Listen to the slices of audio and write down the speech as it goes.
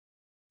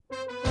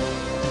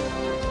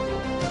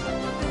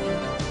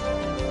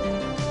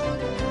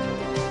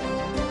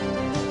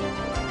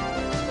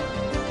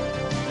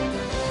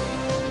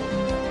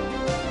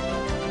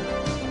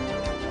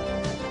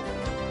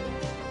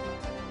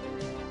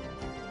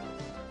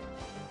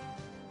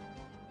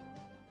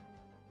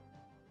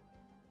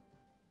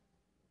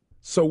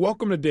So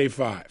welcome to day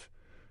 5.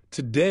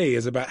 Today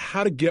is about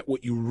how to get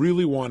what you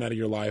really want out of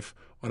your life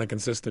on a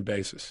consistent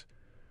basis.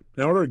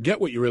 Now, in order to get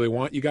what you really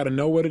want, you got to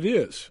know what it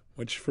is,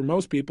 which for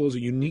most people is a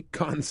unique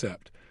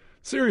concept.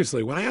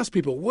 Seriously, when I ask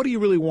people, what do you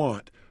really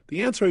want?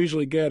 The answer I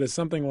usually get is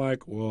something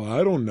like, well,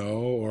 I don't know,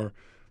 or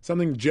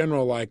something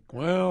general like,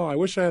 well, I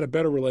wish I had a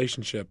better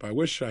relationship. I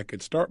wish I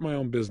could start my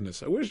own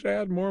business. I wish I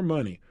had more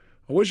money.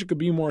 I wish I could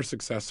be more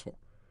successful.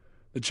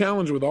 The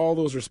challenge with all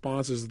those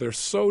responses is they're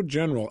so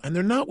general, and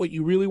they're not what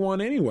you really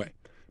want anyway.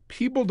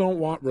 People don't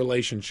want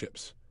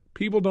relationships.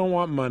 People don't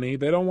want money.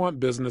 They don't want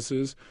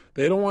businesses.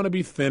 They don't want to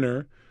be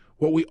thinner.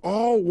 What we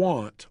all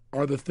want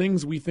are the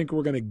things we think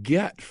we're going to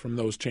get from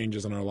those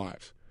changes in our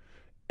lives.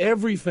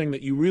 Everything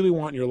that you really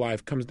want in your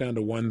life comes down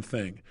to one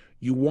thing.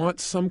 You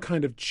want some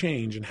kind of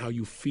change in how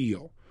you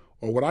feel,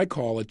 or what I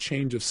call a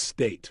change of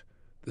state,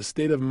 the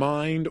state of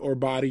mind or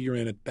body you're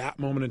in at that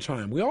moment in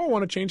time. We all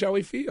want to change how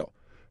we feel.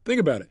 Think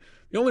about it.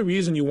 The only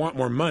reason you want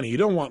more money, you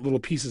don't want little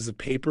pieces of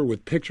paper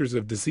with pictures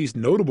of deceased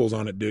notables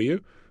on it, do you?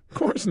 Of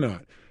course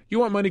not. You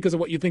want money because of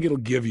what you think it'll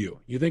give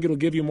you. You think it'll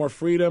give you more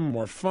freedom,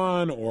 more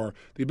fun, or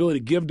the ability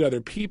to give to other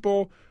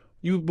people.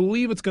 You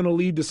believe it's going to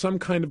lead to some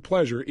kind of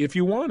pleasure if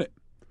you want it.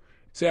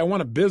 Say, I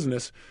want a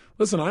business.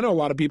 Listen, I know a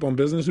lot of people in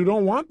business who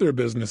don't want their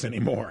business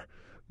anymore.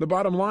 The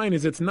bottom line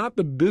is it's not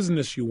the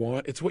business you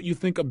want, it's what you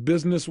think a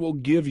business will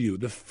give you,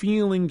 the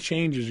feeling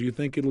changes you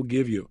think it'll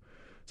give you.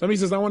 Somebody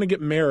says, I want to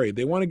get married.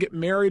 They want to get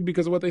married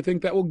because of what they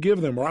think that will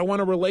give them. Or I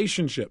want a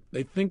relationship.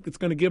 They think it's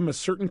going to give them a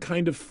certain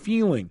kind of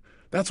feeling.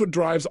 That's what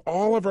drives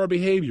all of our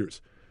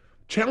behaviors.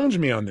 Challenge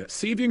me on this.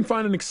 See if you can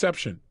find an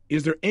exception.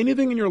 Is there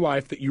anything in your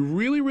life that you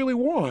really, really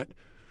want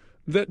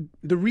that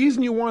the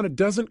reason you want it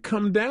doesn't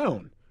come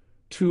down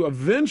to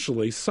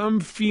eventually some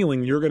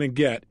feeling you're going to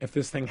get if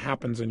this thing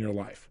happens in your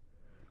life?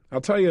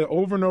 I'll tell you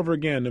over and over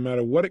again, no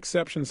matter what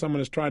exception someone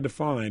has tried to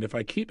find, if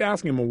I keep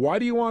asking them, well, why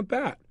do you want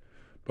that?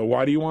 But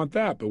why do you want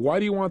that? But why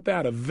do you want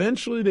that?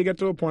 Eventually they get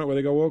to a point where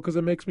they go, well, because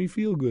it makes me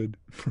feel good.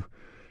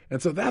 And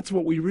so that's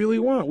what we really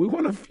want. We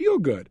want to feel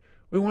good.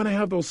 We want to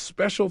have those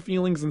special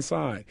feelings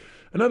inside.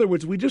 In other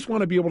words, we just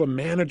want to be able to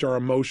manage our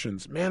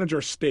emotions, manage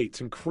our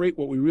states, and create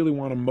what we really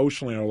want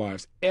emotionally in our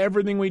lives.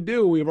 Everything we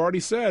do, we've already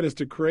said, is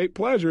to create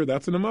pleasure.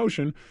 That's an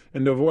emotion.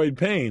 And to avoid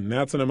pain,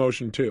 that's an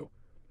emotion too.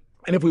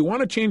 And if we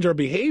want to change our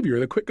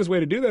behavior, the quickest way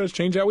to do that is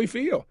change how we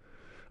feel.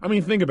 I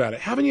mean, think about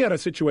it. Haven't you had a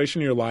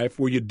situation in your life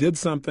where you did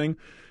something,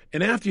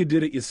 and after you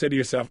did it, you said to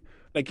yourself,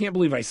 I can't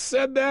believe I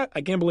said that.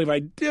 I can't believe I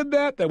did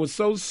that. That was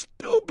so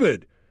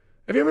stupid.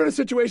 Have you ever had a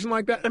situation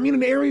like that? I mean,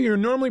 an area you're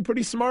normally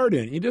pretty smart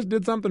in. You just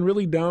did something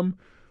really dumb.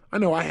 I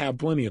know I have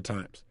plenty of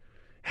times.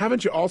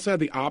 Haven't you also had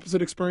the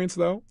opposite experience,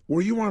 though,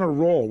 where you were on a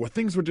roll, where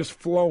things were just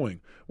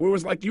flowing, where it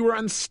was like you were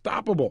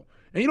unstoppable,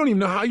 and you don't even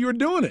know how you were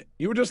doing it.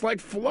 You were just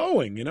like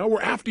flowing,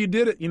 where after you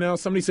did it,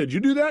 somebody said, you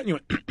do that? And you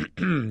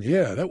went,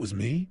 yeah, that was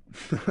me,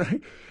 right?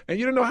 And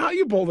you didn't know how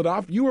you pulled it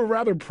off. You were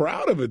rather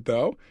proud of it,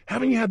 though.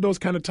 Haven't you had those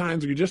kind of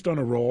times where you're just on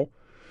a roll?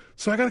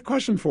 So I got a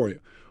question for you.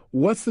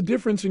 What's the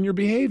difference in your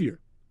behavior?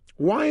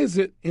 Why is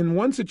it in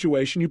one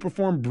situation you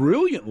perform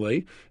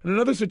brilliantly, in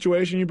another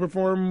situation you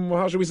perform,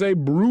 how should we say,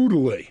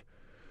 brutally?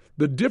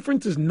 The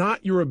difference is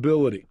not your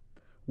ability.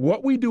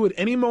 What we do at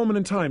any moment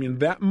in time in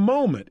that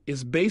moment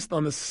is based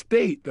on the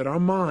state that our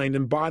mind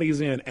and body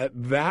is in at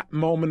that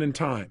moment in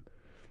time.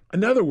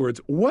 In other words,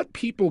 what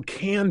people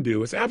can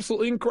do is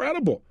absolutely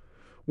incredible.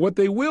 What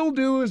they will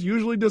do is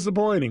usually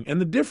disappointing. And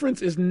the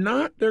difference is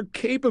not their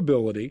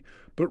capability,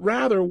 but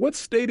rather what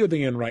state are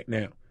they in right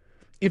now.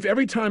 If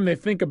every time they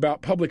think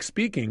about public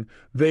speaking,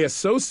 they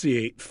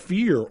associate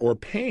fear or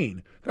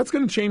pain, that's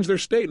going to change their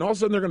state. And all of a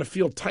sudden they're going to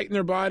feel tight in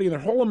their body and their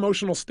whole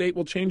emotional state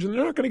will change and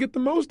they're not going to get the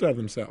most out of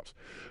themselves.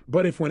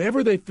 But if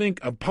whenever they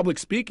think of public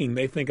speaking,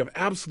 they think of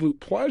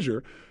absolute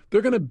pleasure,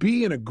 they're going to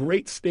be in a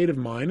great state of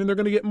mind and they're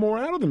going to get more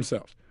out of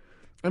themselves.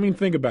 I mean,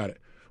 think about it.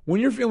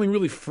 When you're feeling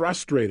really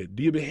frustrated,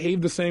 do you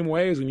behave the same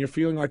way as when you're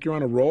feeling like you're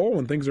on a roll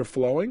when things are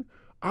flowing?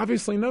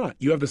 Obviously not.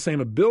 You have the same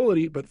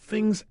ability, but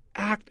things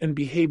act and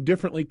behave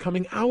differently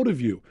coming out of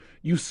you.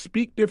 You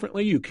speak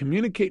differently, you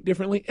communicate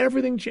differently,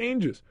 everything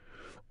changes.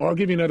 Or I'll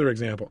give you another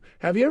example.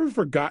 Have you ever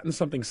forgotten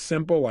something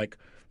simple like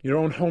your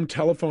own home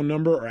telephone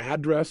number or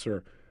address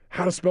or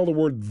how to spell the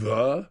word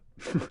the?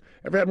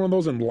 Ever had one of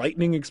those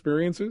enlightening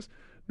experiences?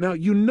 Now,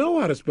 you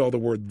know how to spell the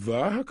word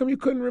the. How come you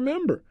couldn't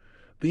remember?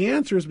 The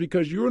answer is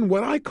because you're in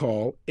what I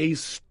call a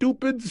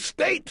stupid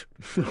state,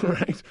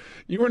 right?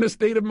 You were in a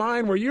state of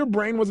mind where your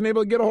brain wasn't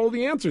able to get a hold of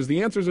the answers.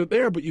 The answers are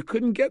there, but you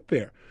couldn't get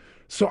there.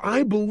 So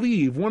I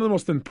believe one of the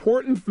most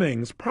important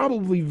things,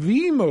 probably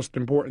the most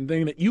important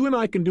thing that you and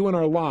I can do in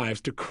our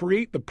lives to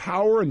create the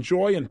power and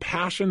joy and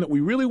passion that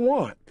we really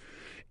want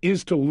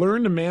is to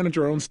learn to manage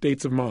our own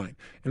states of mind.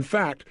 In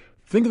fact,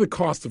 think of the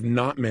cost of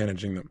not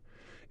managing them.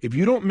 If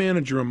you don't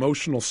manage your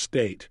emotional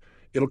state,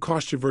 it'll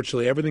cost you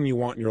virtually everything you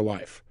want in your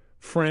life.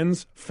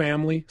 Friends,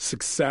 family,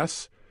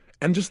 success,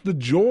 and just the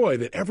joy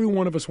that every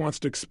one of us wants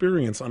to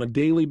experience on a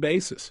daily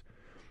basis.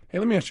 Hey,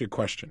 let me ask you a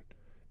question.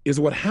 Is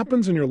what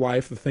happens in your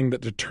life the thing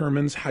that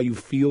determines how you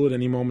feel at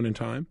any moment in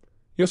time?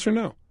 Yes or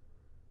no?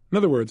 In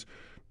other words,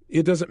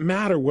 it doesn't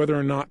matter whether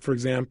or not, for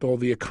example,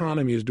 the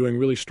economy is doing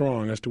really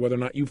strong as to whether or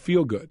not you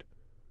feel good.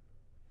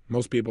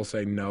 Most people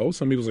say no.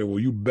 Some people say, well,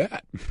 you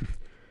bet.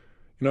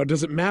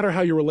 Does it matter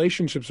how your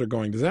relationships are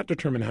going? Does that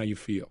determine how you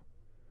feel?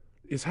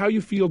 Is how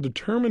you feel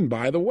determined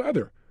by the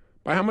weather,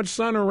 by how much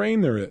sun or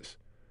rain there is?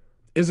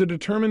 Is it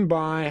determined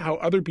by how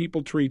other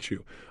people treat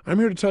you? I'm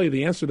here to tell you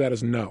the answer to that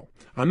is no.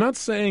 I'm not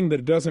saying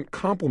that it doesn't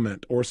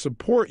complement or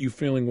support you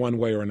feeling one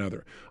way or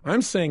another.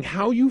 I'm saying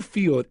how you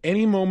feel at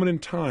any moment in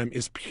time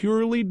is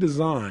purely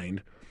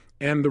designed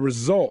and the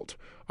result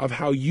of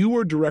how you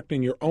are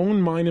directing your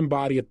own mind and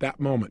body at that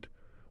moment.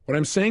 What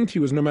I'm saying to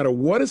you is no matter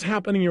what is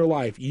happening in your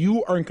life,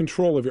 you are in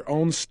control of your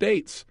own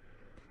states.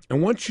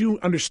 And once you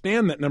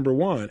understand that, number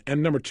one,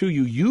 and number two,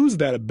 you use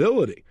that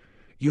ability,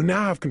 you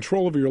now have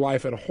control over your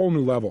life at a whole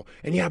new level.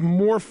 And you have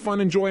more fun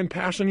and joy and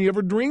passion than you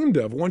ever dreamed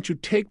of once you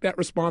take that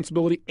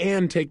responsibility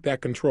and take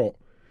that control.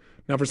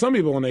 Now, for some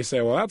people, when they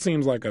say, well, that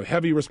seems like a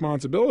heavy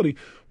responsibility,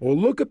 well,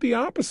 look at the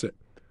opposite.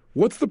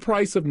 What's the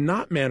price of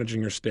not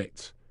managing your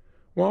states?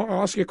 Well,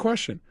 I'll ask you a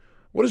question.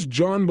 What does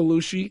John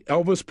Belushi,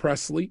 Elvis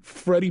Presley,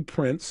 Freddie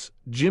Prince,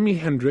 Jimi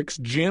Hendrix,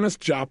 Janis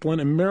Joplin,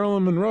 and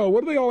Marilyn Monroe,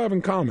 what do they all have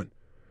in common?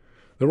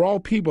 They're all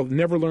people that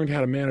never learned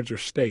how to manage their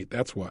state,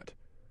 that's what.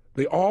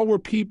 They all were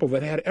people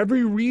that had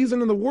every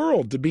reason in the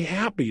world to be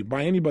happy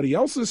by anybody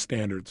else's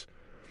standards,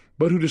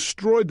 but who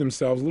destroyed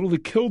themselves, literally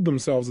killed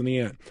themselves in the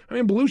end. I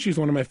mean, Belushi's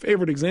one of my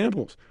favorite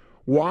examples.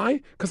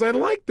 Why? Because I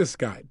like this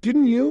guy.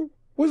 Didn't you?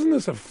 Wasn't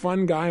this a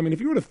fun guy? I mean,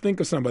 if you were to think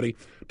of somebody,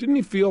 didn't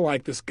he feel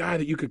like this guy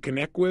that you could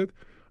connect with?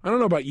 I don't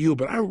know about you,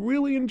 but I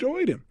really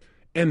enjoyed him.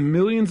 And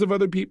millions of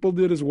other people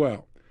did as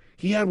well.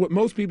 He had what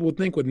most people would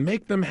think would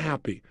make them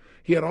happy.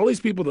 He had all these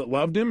people that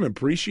loved him,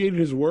 appreciated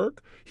his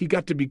work. He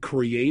got to be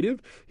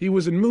creative. He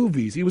was in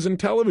movies. He was in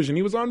television.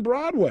 He was on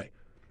Broadway.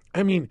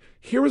 I mean,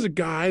 here was a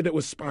guy that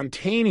was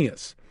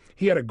spontaneous.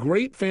 He had a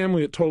great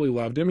family that totally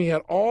loved him. He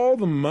had all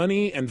the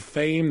money and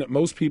fame that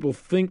most people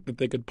think that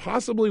they could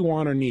possibly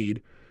want or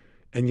need,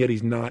 and yet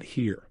he's not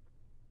here.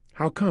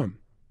 How come?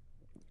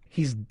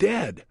 He's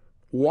dead.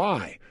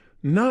 Why?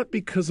 Not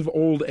because of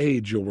old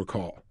age, you'll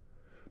recall,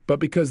 but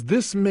because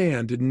this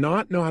man did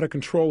not know how to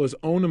control his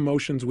own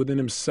emotions within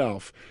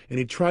himself, and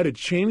he tried to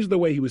change the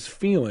way he was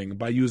feeling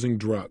by using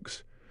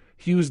drugs.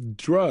 He used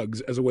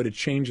drugs as a way to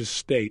change his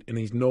state, and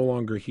he's no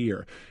longer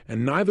here.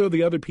 And neither of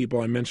the other people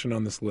I mentioned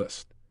on this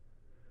list.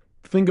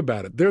 Think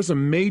about it. There's a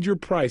major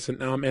price in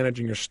now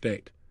managing your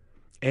state.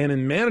 And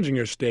in managing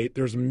your state,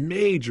 there's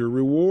major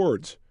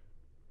rewards.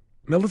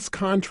 Now let's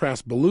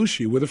contrast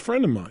Belushi with a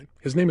friend of mine.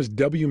 His name is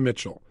W.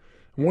 Mitchell.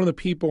 One of the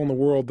people in the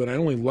world that I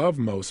only love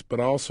most, but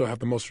also have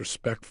the most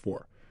respect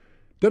for.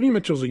 W.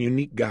 Mitchell's a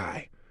unique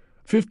guy.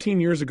 15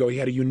 years ago, he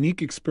had a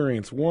unique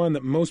experience, one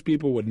that most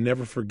people would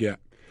never forget.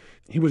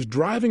 He was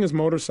driving his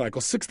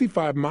motorcycle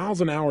 65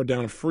 miles an hour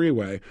down a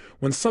freeway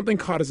when something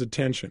caught his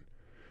attention.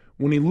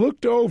 When he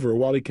looked over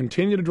while he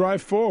continued to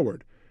drive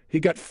forward, he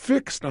got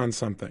fixed on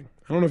something.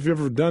 I don't know if you've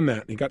ever done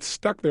that. He got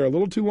stuck there a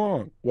little too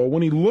long. Well,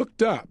 when he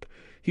looked up,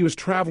 he was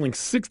traveling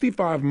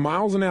 65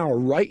 miles an hour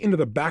right into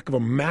the back of a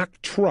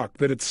Mack truck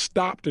that had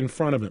stopped in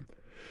front of him.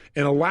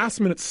 In a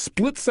last-minute,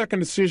 split-second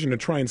decision to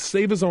try and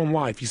save his own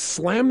life, he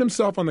slammed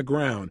himself on the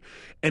ground,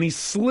 and he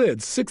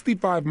slid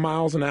 65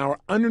 miles an hour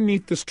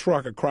underneath this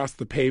truck across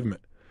the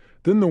pavement.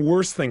 Then the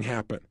worst thing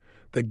happened.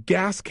 The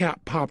gas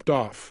cap popped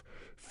off.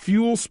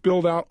 Fuel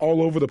spilled out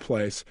all over the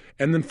place,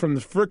 and then from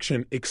the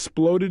friction,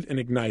 exploded and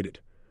ignited.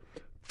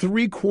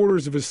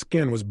 3/4 of his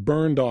skin was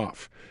burned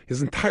off.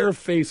 His entire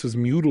face was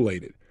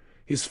mutilated.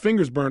 His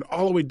fingers burned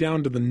all the way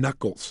down to the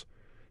knuckles.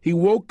 He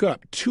woke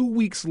up 2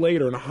 weeks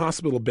later in a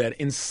hospital bed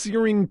in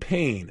searing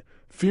pain,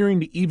 fearing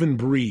to even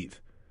breathe.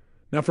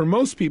 Now, for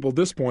most people at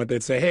this point,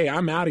 they'd say, hey,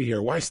 I'm out of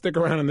here. Why stick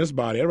around in this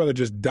body? I'd rather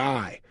just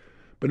die.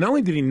 But not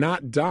only did he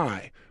not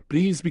die, but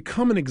he's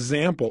become an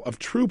example of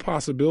true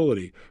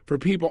possibility for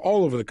people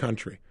all over the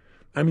country.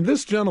 I mean,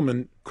 this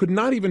gentleman could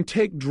not even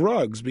take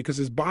drugs because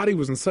his body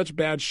was in such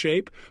bad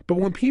shape. But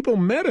when people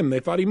met him,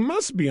 they thought he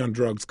must be on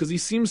drugs because he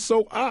seems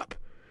so up.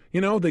 You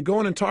know, they go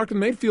in and talk to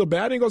him, they feel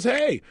bad, and he goes,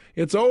 hey,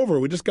 it's over.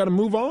 We just got to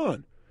move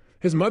on.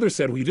 His mother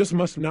said, well, he just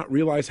must not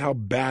realize how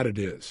bad it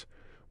is.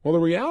 Well, the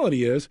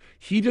reality is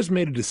he just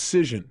made a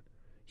decision.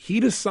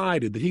 He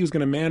decided that he was going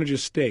to manage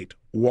his state.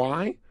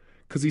 Why?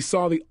 Because he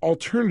saw the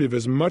alternative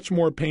as much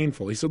more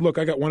painful. He said, look,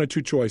 I got one of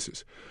two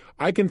choices.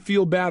 I can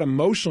feel bad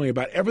emotionally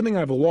about everything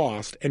I've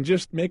lost and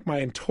just make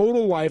my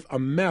total life a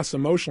mess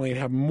emotionally and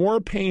have more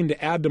pain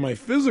to add to my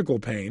physical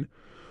pain,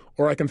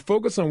 or I can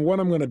focus on what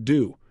I'm going to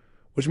do,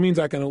 which means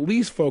I can at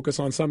least focus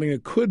on something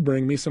that could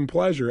bring me some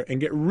pleasure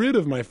and get rid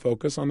of my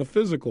focus on the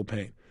physical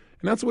pain.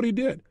 And that's what he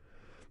did.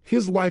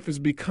 His life has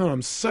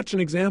become such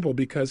an example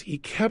because he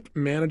kept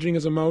managing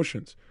his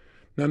emotions.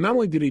 Now, not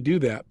only did he do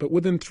that, but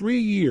within 3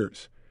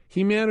 years,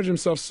 he managed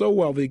himself so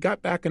well that he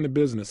got back into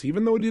business,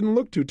 even though it didn't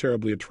look too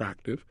terribly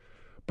attractive.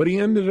 But he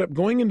ended up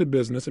going into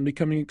business and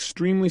becoming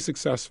extremely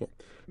successful.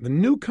 The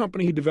new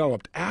company he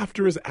developed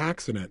after his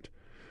accident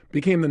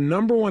became the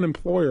 #1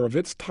 employer of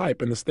its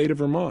type in the state of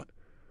Vermont.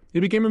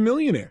 He became a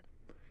millionaire.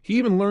 He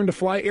even learned to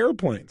fly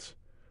airplanes.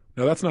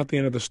 Now, that's not the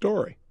end of the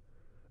story.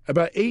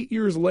 About 8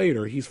 years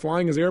later, he's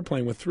flying his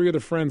airplane with 3 other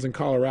friends in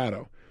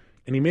Colorado,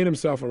 and he made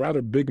himself a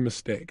rather big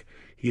mistake.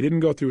 He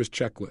didn't go through his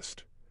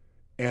checklist,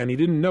 and he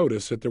didn't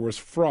notice that there was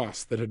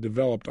frost that had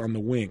developed on the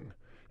wing.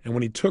 And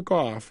when he took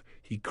off,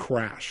 he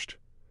crashed.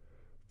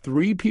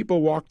 3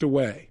 people walked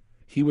away.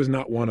 He was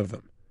not one of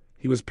them.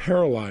 He was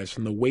paralyzed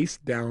from the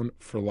waist down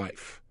for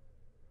life.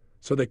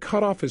 So they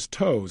cut off his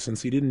toes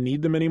since he didn't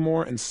need them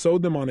anymore and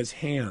sewed them on his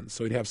hands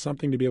so he'd have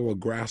something to be able to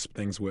grasp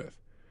things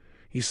with.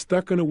 He's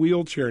stuck in a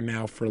wheelchair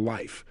now for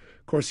life.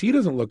 Of course, he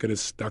doesn't look at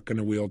as stuck in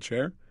a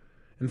wheelchair.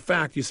 In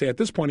fact, you say at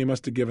this point he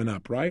must have given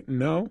up, right?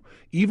 No.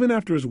 Even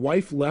after his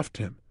wife left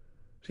him,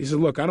 he said,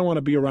 look, I don't want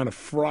to be around a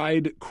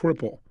fried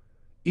cripple.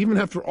 Even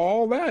after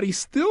all that, he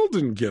still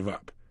didn't give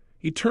up.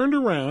 He turned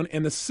around,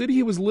 and the city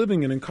he was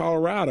living in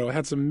Colorado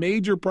had some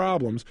major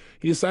problems.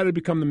 He decided to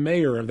become the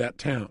mayor of that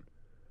town.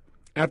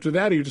 After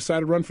that, he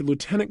decided to run for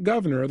lieutenant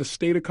governor of the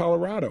state of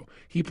Colorado.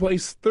 He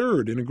placed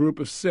 3rd in a group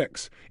of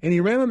 6, and he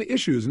ran on the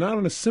issues, not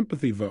on a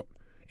sympathy vote.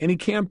 And he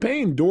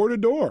campaigned door to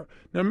door.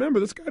 Now remember,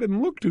 this guy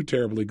didn't look too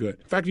terribly good.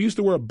 In fact, he used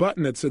to wear a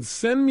button that said,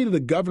 "Send me to the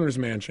governor's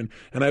mansion,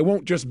 and I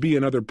won't just be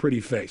another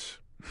pretty face."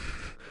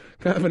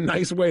 Kind of a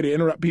nice way to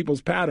interrupt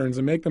people's patterns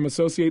and make them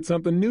associate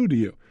something new to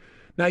you.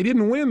 Now, he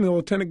didn't win the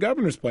lieutenant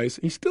governor's place.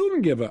 He still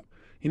didn't give up.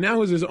 He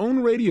now has his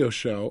own radio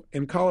show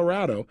in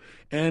Colorado,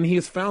 and he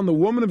has found the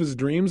woman of his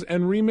dreams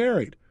and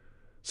remarried.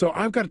 So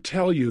I've got to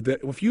tell you that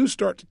if you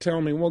start to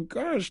tell me, well,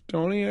 gosh,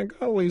 Tony, I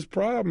got all these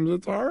problems.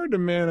 It's hard to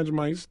manage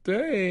my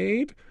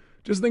state.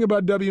 Just think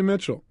about W.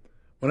 Mitchell.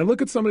 When I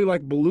look at somebody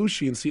like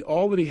Belushi and see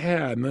all that he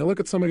had, and I look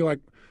at somebody like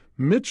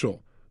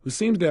Mitchell, who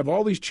seems to have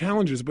all these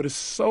challenges but is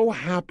so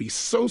happy,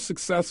 so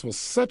successful,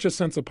 such a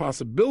sense of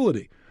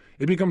possibility,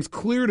 it becomes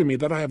clear to me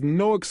that I have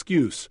no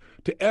excuse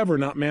to ever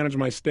not manage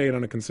my state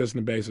on a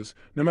consistent basis.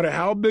 No matter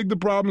how big the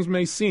problems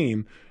may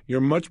seem,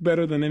 you're much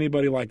better than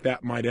anybody like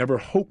that might ever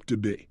hope to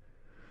be.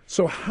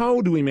 So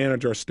how do we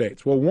manage our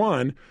states? Well,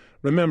 one,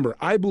 remember,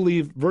 I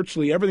believe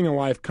virtually everything in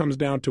life comes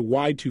down to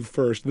why to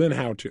first, then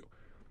how to.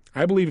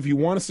 I believe if you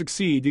want to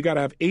succeed, you got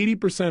to have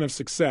 80% of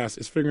success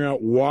is figuring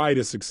out why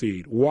to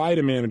succeed, why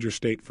to manage your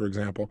state, for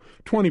example.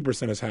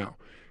 20% is how.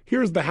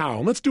 Here's the how,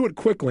 and let's do it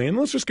quickly, and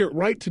let's just get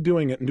right to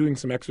doing it and doing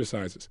some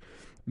exercises.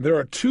 There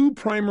are 2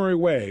 primary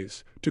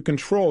ways to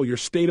control your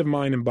state of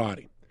mind and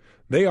body.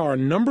 They are,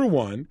 number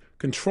 1,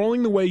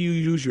 controlling the way you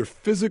use your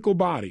physical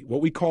body,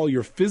 what we call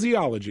your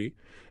physiology,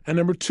 and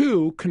number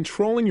 2,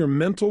 controlling your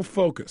mental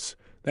focus.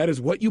 That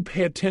is what you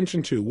pay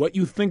attention to, what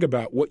you think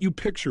about, what you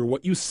picture,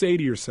 what you say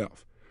to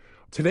yourself.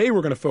 Today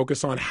we're going to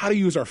focus on how to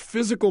use our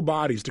physical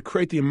bodies to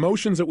create the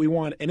emotions that we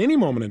want at any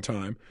moment in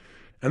time.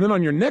 And then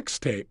on your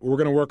next tape, we're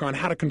going to work on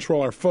how to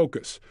control our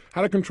focus,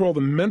 how to control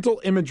the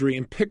mental imagery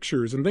and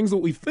pictures and things that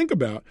we think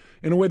about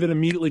in a way that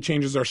immediately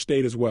changes our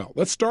state as well.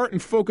 Let's start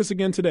and focus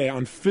again today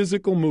on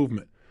physical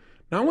movement.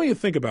 Now, I want you to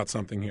think about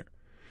something here.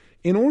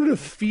 In order to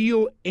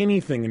feel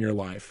anything in your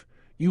life,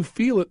 you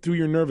feel it through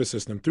your nervous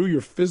system, through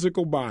your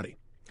physical body.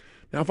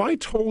 Now, if I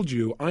told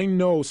you I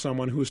know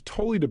someone who is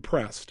totally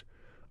depressed,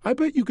 I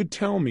bet you could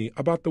tell me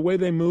about the way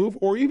they move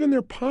or even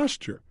their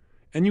posture,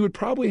 and you would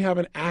probably have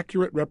an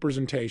accurate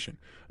representation.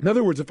 In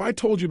other words, if I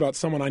told you about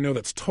someone I know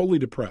that's totally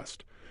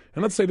depressed,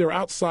 and let's say they're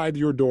outside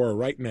your door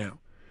right now,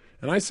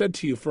 and I said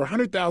to you, for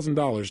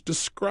 $100,000,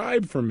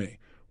 describe for me,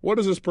 what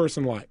is this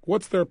person like?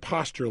 What's their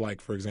posture like,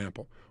 for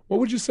example? What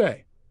would you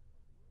say?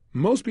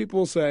 Most people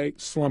will say,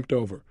 slumped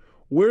over.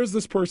 Where's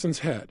this person's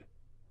head?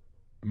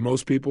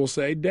 Most people will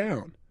say,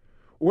 down.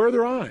 Where are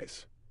their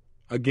eyes?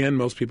 Again,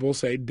 most people will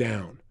say,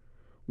 down.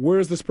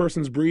 Where's this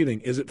person's breathing?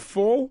 Is it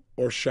full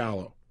or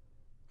shallow?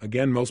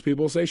 Again, most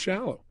people say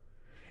shallow.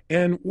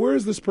 And where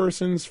is this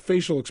person's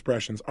facial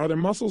expressions? Are their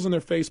muscles in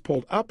their face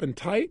pulled up and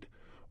tight,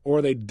 or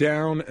are they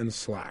down and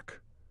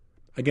slack?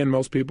 Again,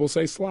 most people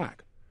say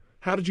slack.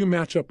 How did you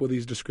match up with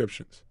these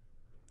descriptions?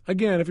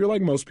 Again, if you're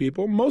like most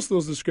people, most of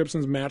those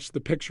descriptions match the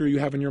picture you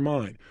have in your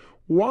mind.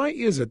 Why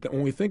is it that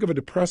when we think of a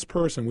depressed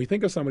person, we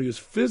think of somebody who's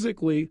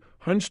physically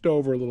hunched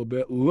over a little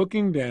bit,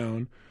 looking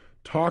down,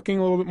 talking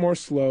a little bit more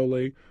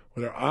slowly,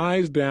 with their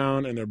eyes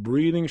down and their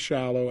breathing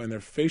shallow and their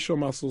facial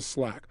muscles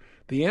slack?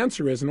 The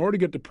answer is, in order to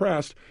get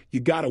depressed, you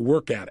got to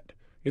work at it.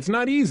 It's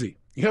not easy.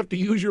 You have to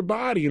use your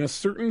body in a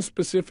certain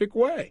specific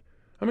way.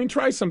 I mean,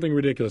 try something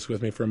ridiculous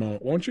with me for a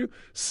moment, won't you?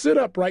 Sit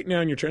up right now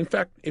in your chair. In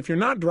fact, if you're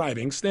not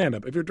driving, stand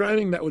up. If you're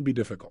driving, that would be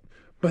difficult.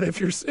 But if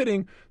you're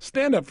sitting,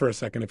 stand up for a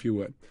second if you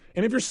would.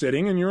 And if you're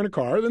sitting and you're in a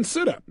car, then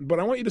sit up. But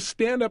I want you to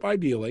stand up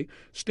ideally.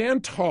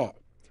 Stand tall,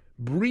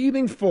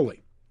 breathing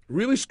fully.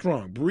 Really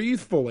strong.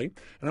 Breathe fully.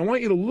 And I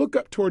want you to look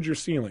up towards your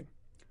ceiling.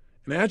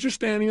 And as you're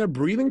standing there,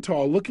 breathing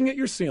tall, looking at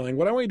your ceiling,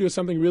 what I want you to do is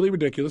something really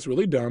ridiculous,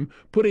 really dumb.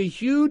 Put a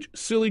huge,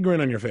 silly grin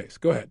on your face.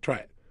 Go ahead. Try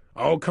it.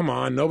 Oh, come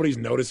on. Nobody's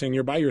noticing.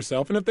 You're by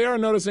yourself. And if they are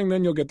noticing,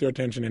 then you'll get their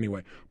attention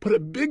anyway. Put a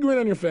big grin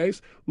on your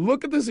face.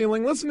 Look at the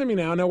ceiling. Listen to me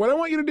now. Now, what I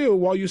want you to do,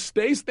 while you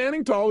stay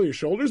standing tall with your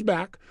shoulders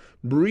back,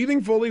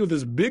 breathing fully with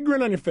this big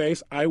grin on your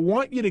face, I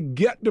want you to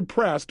get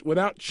depressed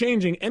without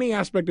changing any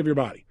aspect of your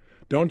body.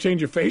 Don't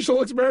change your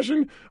facial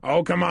expression?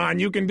 Oh, come on,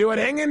 you can do it.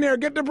 Hang in there,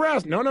 get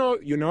depressed. No,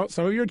 you know,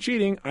 some of you are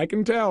cheating. I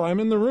can tell, I'm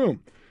in the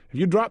room. If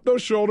you drop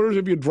those shoulders,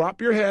 if you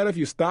drop your head, if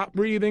you stop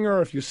breathing,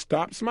 or if you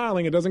stop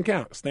smiling, it doesn't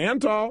count.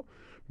 Stand tall,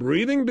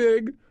 breathing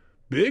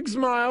big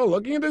smile,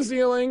 looking at the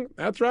ceiling.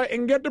 That's right,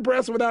 and get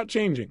depressed without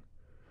changing.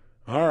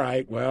 All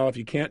right, well, if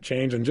you can't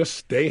change, then just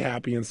stay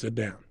happy and sit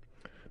down.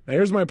 Now,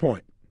 here's my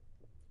point.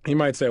 You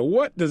might say,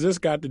 what does this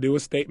got to do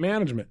with state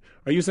management?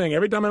 Are you saying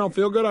every time I don't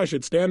feel good, I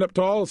should stand up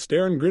tall,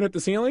 stare and grin at the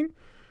ceiling?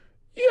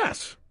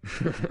 Yes.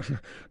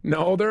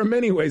 No, there are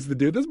many ways to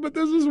do this, but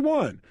this is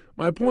one.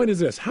 My point is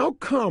this. How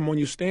come when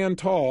you stand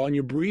tall and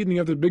you breathe and you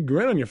have this big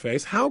grin on your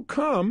face, how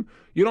come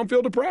you don't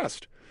feel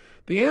depressed?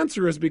 The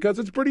answer is because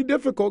it's pretty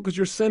difficult because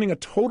you're sending a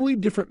totally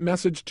different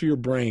message to your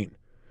brain.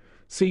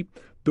 See,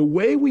 the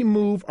way we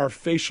move our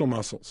facial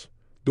muscles,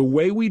 the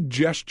way we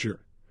gesture,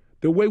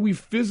 the way we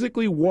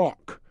physically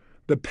walk,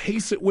 the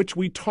pace at which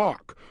we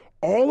talk,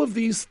 all of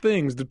these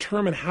things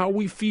determine how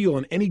we feel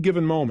in any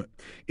given moment.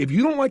 If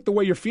you don't like the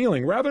way you're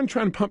feeling, rather than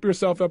trying to pump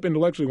yourself up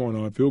intellectually going,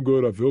 oh, I feel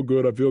good, I feel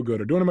good, I feel good,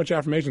 or doing a bunch of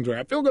affirmations where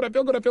I feel good, I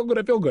feel good, I feel good,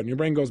 I feel good, and your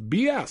brain goes,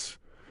 BS.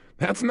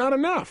 That's not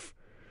enough.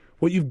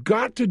 What you've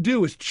got to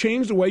do is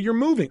change the way you're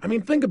moving. I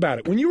mean, think about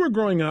it. When you were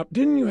growing up,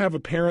 didn't you have a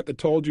parent that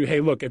told you,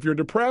 hey, look, if you're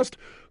depressed,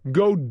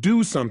 go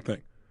do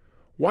something?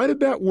 Why did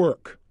that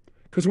work?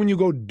 Because when you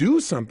go do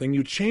something,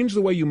 you change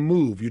the way you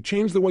move, you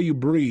change the way you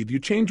breathe, you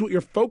change what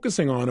you're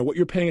focusing on and what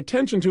you're paying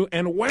attention to,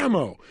 and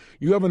whammo,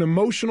 you have an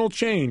emotional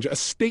change, a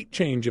state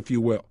change, if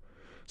you will.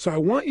 So I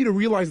want you to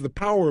realize the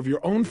power of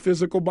your own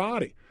physical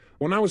body.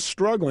 When I was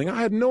struggling,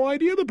 I had no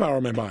idea the power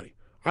of my body.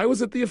 I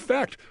was at the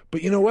effect.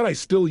 But you know what? I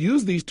still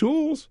use these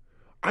tools.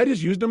 I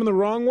just used them in the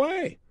wrong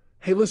way.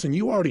 Hey, listen,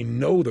 you already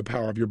know the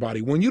power of your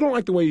body. When you don't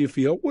like the way you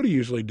feel, what do you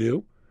usually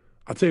do?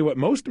 I'll tell you what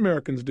most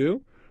Americans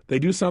do. They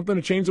do something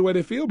to change the way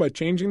they feel by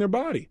changing their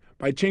body,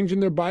 by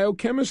changing their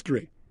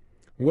biochemistry.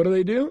 What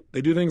do?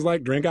 They do things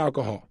like drink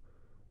alcohol.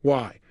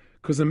 Why?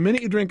 Because the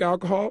minute you drink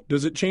alcohol,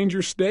 does it change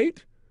your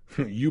state?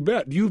 You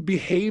bet. Do you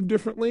behave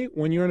differently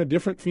when you're in a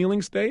different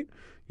feeling state?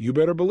 You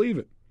better believe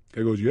it.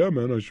 Guy goes, yeah,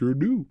 man, I sure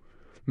do.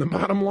 The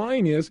bottom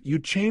line is you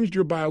changed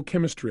your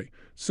biochemistry.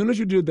 As soon as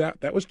you did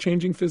that, that was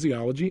changing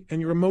physiology,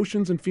 and your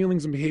emotions and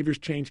feelings and behaviors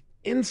change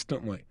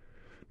instantly.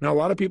 Now, a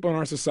lot of people in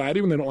our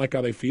society, when they don't like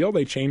how they feel,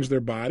 they change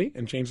their body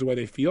and change the way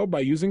they feel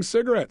by using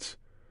cigarettes.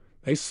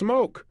 They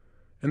smoke,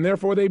 and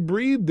therefore they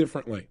breathe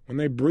differently. When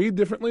they breathe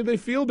differently, they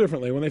feel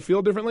differently. When they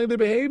feel differently, they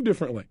behave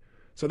differently.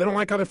 So they don't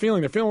like how they're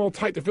feeling. They're feeling a little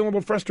tight. They're feeling a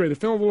little frustrated.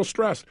 They're feeling a little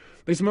stressed.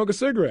 They smoke a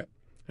cigarette,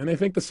 and they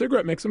think the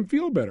cigarette makes them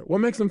feel better.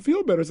 What makes them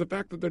feel better is the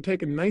fact that they're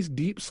taking nice,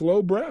 deep,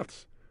 slow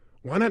breaths.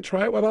 Why not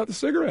try it without the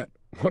cigarette?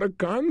 What a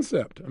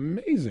concept.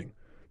 Amazing.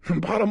 The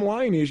bottom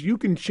line is you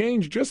can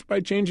change just by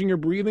changing your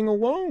breathing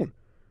alone.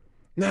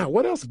 Now,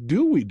 what else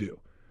do we do?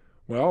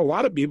 Well, a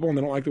lot of people, when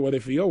they don't like the way they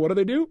feel, what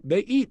do? They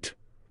eat.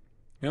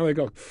 You know, they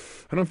go,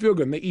 I don't feel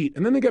good, and they eat.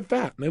 And then they get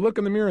fat, and they look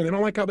in the mirror, and they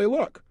don't like how they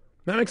look.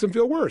 That makes them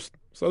feel worse.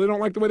 So they don't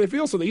like the way they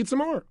feel, so they eat some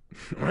more.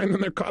 Right? And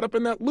then they're caught up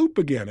in that loop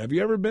again. Have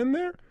you ever been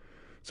there?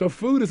 So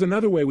food is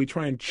another way we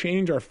try and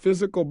change our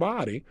physical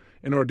body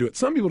in order to do it.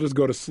 Some people just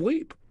go to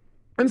sleep.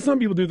 And some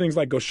people do things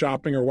like go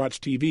shopping or watch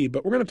TV,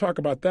 but we're going to talk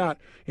about that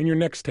in your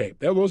next tape.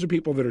 Those are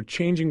people that are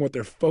changing what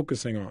they're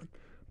focusing on.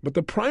 But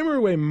the primary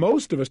way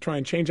most of us try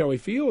and change how we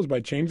feel is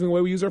by changing the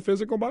way we use our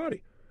physical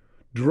body.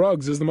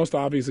 Drugs is the most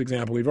obvious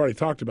example. We've already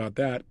talked about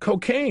that.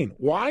 Cocaine.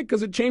 Why?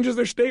 Because it changes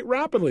their state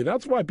rapidly.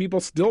 That's why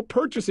people still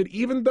purchase it,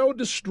 even though it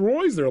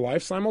destroys their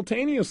life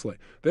simultaneously.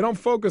 They don't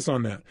focus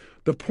on that.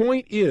 The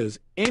point is,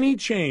 any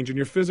change in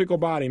your physical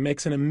body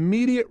makes an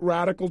immediate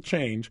radical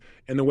change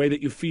in the way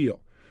that you feel.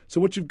 So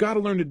what you've got to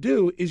learn to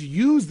do is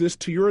use this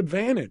to your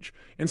advantage.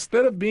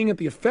 Instead of being at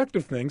the effect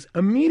of things,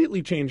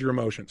 immediately change your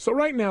emotions. So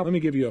right now, let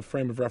me give you a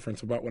frame of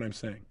reference about what I'm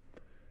saying.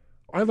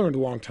 I learned a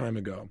long time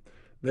ago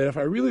that if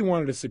I really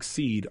wanted to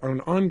succeed on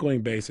an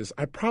ongoing basis,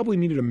 I probably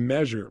needed to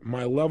measure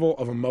my level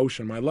of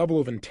emotion, my level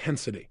of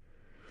intensity.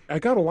 I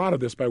got a lot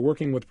of this by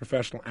working with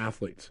professional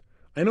athletes.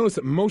 I noticed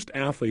that most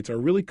athletes are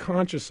really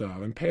conscious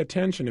of and pay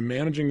attention to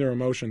managing their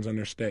emotions and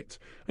their states.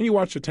 And you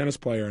watch a tennis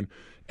player, and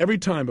every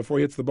time before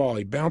he hits the ball,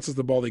 he bounces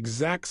the ball the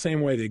exact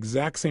same way, the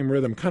exact same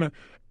rhythm, kind of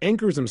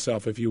anchors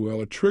himself, if you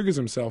will, or triggers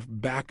himself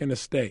back into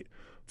state.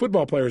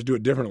 Football players do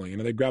it differently. You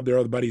know, they grab their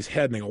other buddy's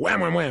head and they go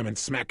wham, wham, wham, and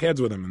smack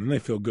heads with him, and then they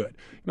feel good.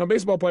 You know,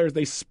 baseball players,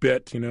 they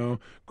spit,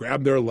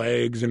 grab their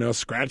legs,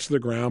 scratch the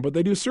ground, but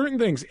they do certain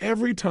things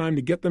every time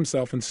to get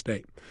themselves in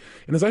state.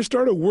 And as I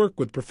started work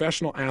with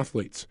professional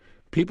athletes,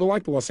 people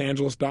like the Los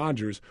Angeles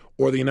Dodgers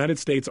or the United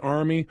States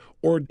Army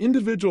or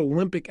individual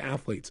Olympic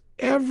athletes,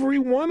 every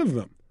one of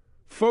them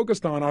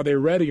focused on are they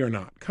ready or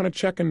not, kind of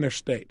checking their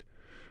state.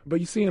 But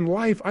you see, in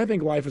life, I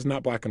think life is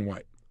not black and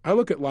white. I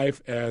look at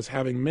life as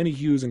having many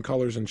hues and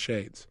colors and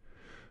shades.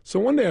 So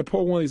one day I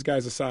pulled one of these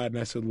guys aside and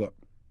I said, look,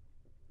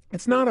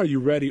 it's not are you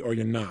ready or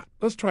you're not.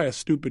 Let's try a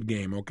stupid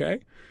game, okay?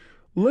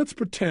 Let's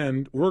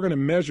pretend we're going to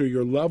measure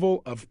your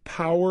level of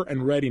power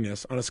and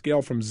readiness on a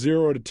scale from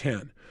 0 to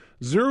 10.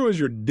 0 is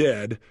you're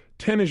dead,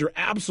 10 is you're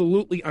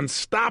absolutely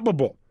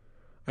unstoppable.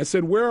 I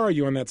said, where are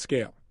you on that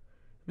scale?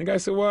 And the guy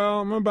said,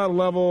 well, I'm about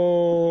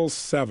level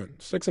 7,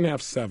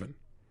 6.5, 7.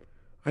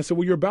 I said,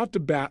 well, you're about to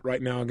bat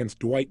right now against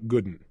Dwight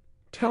Gooden.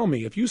 Tell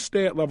me, if you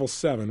stay at level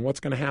 7, what's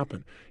going to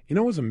happen? You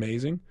know what was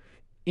amazing?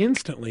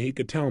 Instantly, he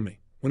could tell me.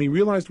 When he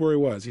realized where he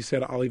was, he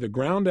said, I'll either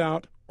ground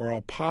out or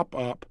I'll pop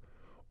up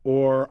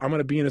or I'm going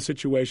to be in a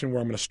situation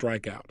where I'm going to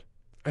strike out.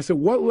 I said,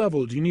 what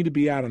level do you need to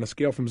be at on a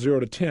scale from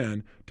 0 to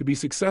 10 to be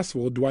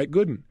successful with Dwight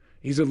Gooden?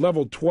 He said,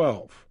 level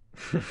 12.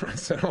 I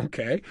said,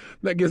 okay,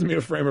 that gives me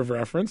a frame of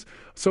reference.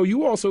 So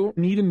you also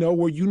need to know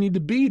where you need to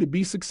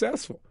be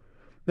successful.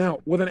 Now,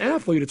 with an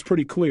athlete, it's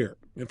pretty clear.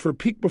 For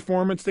peak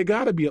performance, they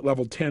got to be at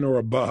level 10 or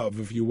above,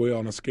 if you will,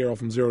 on a scale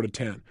from 0 to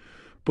 10.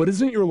 But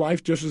isn't your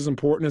life just as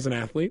important as an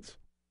athlete's?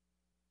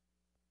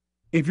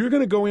 If you're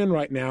going to go in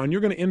right now and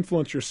you're going to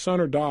influence your son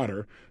or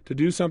daughter to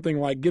do something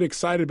like get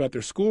excited about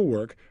their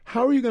schoolwork,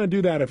 how are you going to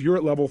do that if you're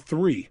at level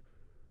 3?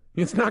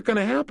 It's not going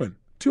to happen.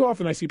 Too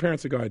often I see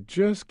parents that go, I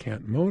just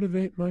can't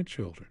motivate my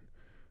children.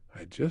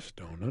 I just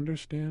don't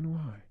understand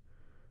why.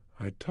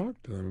 I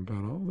talk to them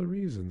about all the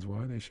reasons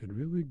why they should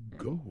really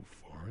go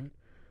for it,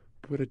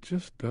 but it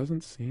just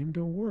doesn't seem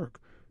to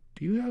work.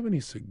 Do you have any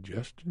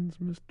suggestions,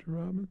 Mr.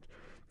 Robbins?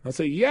 I'll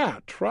say, yeah,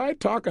 try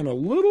talking a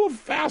little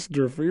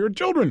faster for your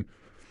children.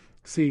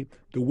 See,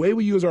 the way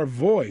we use our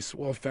voice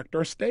will affect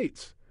our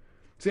states.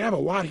 See, I have a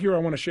lot here I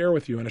want to share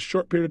with you in a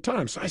short period of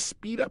time, so I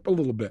speed up a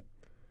little bit.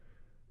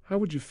 How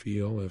would you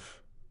feel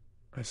if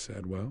I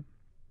said, well,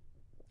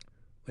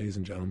 ladies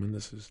and gentlemen,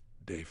 this is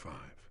day 5.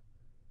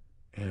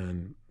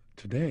 And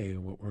today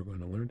what we're going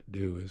to learn to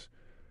do is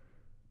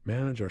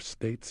manage our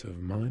states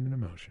of mind and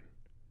emotion.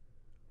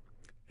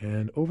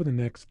 And over the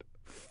next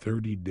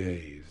 30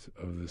 days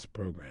of this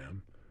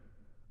program,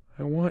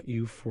 I want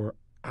you for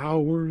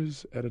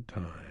hours at a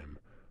time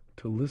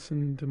to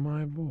listen to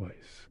my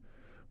voice.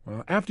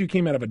 Well, after you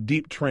came out of a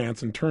deep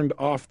trance and turned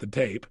off the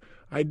tape,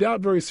 I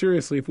doubt very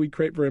seriously if we'd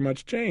create very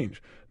much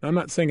change. Now, I'm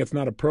not saying it's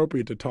not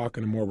appropriate to talk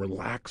in a more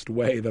relaxed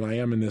way than I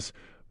am in this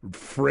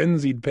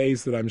frenzied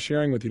pace that I'm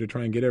sharing with you to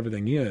try and get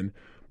everything in.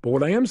 But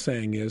what I am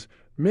saying is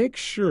make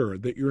sure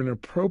that you're in an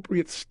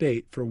appropriate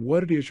state for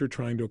what it is you're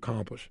trying to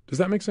accomplish. Does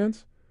that make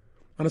sense?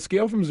 On a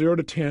scale from 0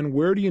 to 10,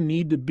 where do you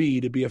need to be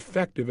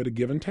effective at a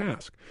given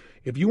task?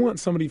 If you want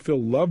somebody to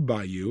feel loved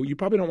by you, you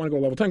probably don't want to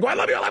go level 10. Go, I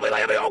love you, I love you,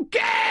 I love you,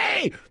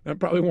 okay! That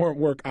probably won't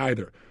work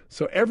either.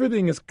 So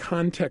everything is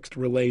context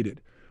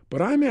related.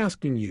 But I'm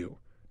asking you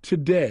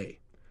today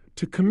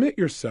to commit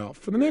yourself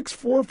for the next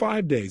 4 or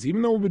 5 days,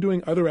 even though we'll be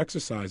doing other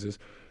exercises,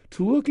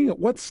 to looking at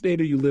what state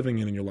are you living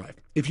in your life.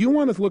 If you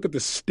want to look at the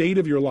state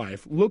of your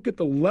life, look at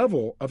the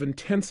level of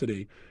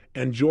intensity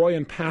and joy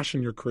and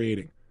passion you're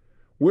creating.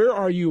 Where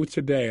are you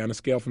today on a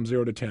scale from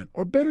 0 to 10?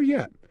 Or better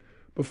yet,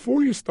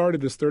 before you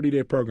started this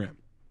 30-day program,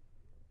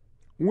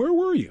 where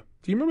were you?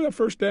 Do you remember that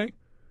first day?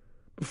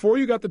 Before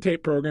you got the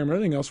tape program or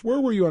anything else, where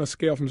were you on a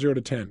scale from 0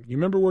 to 10? You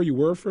remember where you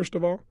were, first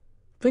of all?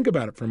 Think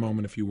about it for a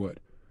moment, if you would.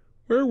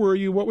 Where were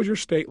you? What was your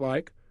state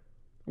like?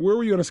 Where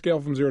were you on a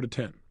scale from 0 to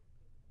 10?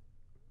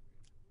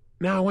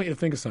 Now I want you to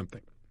think of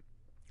something.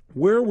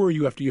 Where were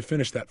you after you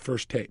finished that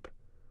first tape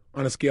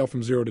on a scale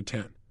from 0 to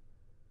 10?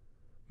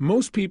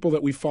 Most people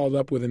that we followed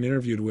up with and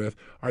interviewed with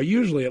are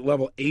usually at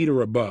level 8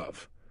 or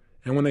above.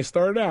 And when they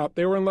started out,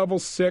 they were in level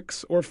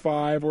 6 or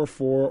 5 or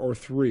 4 or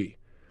 3.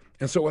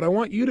 And so what I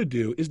want you to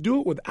do is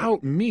do it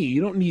without me. You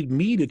don't need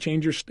me to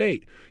change your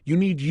state. You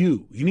need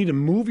you. You need to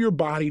move your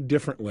body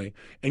differently,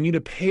 and you need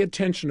to pay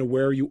attention to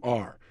where you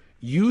are.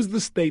 Use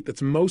the state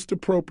that's most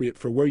appropriate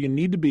for where you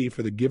need to be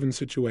for the given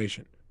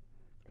situation.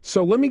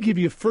 So let me give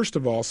you, first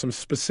of all, some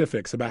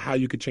specifics about how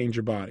you could change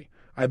your body.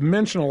 I've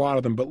mentioned a lot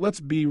of them, but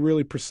let's be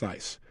really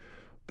precise.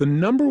 The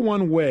number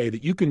one way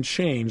that you can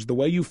change the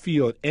way you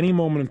feel at any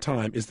moment in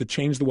time is to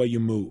change the way you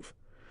move.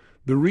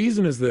 The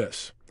reason is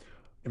this.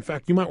 In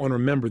fact, you might want to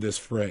remember this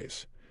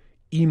phrase.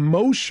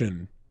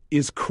 Emotion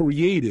is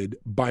created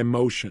by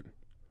motion.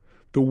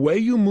 The way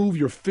you move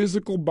your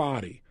physical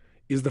body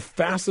is the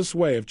fastest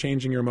way of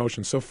changing your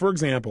emotions. So, for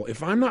example,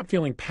 if I'm not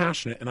feeling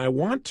passionate and I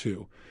want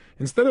to,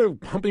 instead of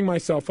pumping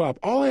myself up,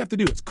 all I have to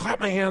do is clap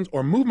my hands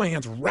or move my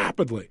hands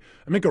rapidly.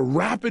 I make a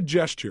rapid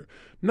gesture,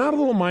 not a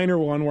little minor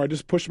one where I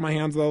just push my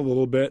hands out a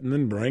little bit and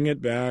then bring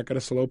it back at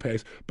a slow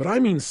pace, but I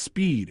mean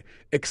speed,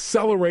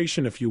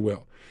 acceleration, if you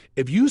will.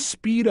 If you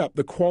speed up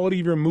the quality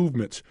of your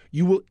movements,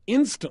 you will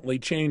instantly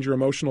change your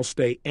emotional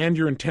state and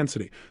your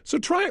intensity. So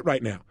try it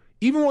right now.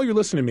 Even while you're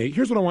listening to me,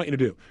 here's what I want you to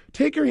do.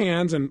 Take your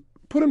hands and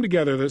put them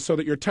together so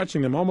that you're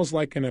touching them almost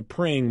like in a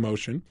praying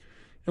motion.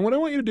 And what I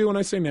want you to do when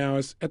I say now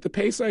is, at the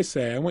pace I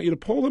say, I want you to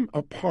pull them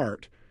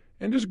apart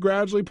and just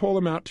gradually pull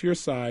them out to your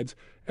sides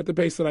at the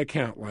pace that I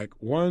count, like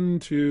 1,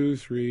 2,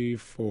 3,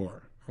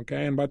 4.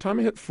 Okay? And by the time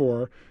I hit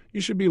 4,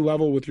 you should be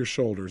level with your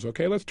shoulders.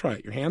 Okay? Let's try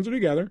it. Your hands are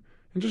together,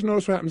 and just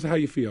notice what happens to how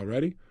you feel.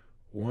 Ready?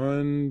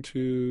 1,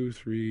 2,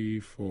 3,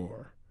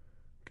 4.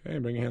 Okay,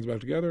 bring your hands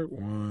back together.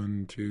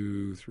 1,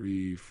 2,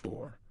 3,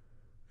 4.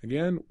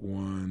 Again,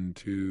 1,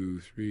 2,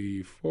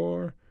 3,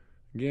 4.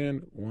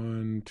 Again,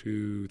 1,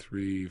 2,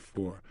 3,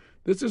 4.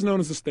 This is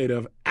known as a state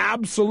of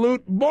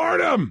absolute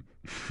boredom.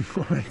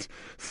 All right.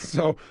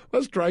 So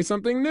let's try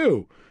something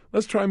new.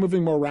 Let's try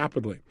moving more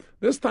rapidly.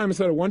 This time,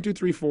 instead of 1, 2,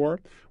 3, 4,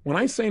 when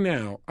I say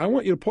now, I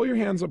want you to pull your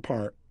hands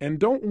apart and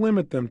don't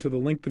limit them to the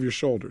length of your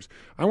shoulders.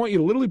 I want you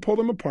to literally pull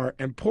them apart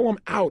and pull them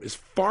out as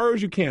far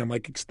as you can,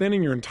 like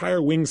extending your entire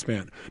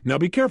wingspan. Now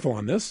be careful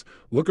on this.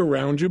 Look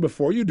around you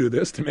before you do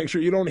this to make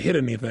sure you don't hit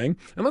anything.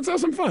 And let's have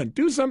some fun.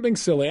 Do something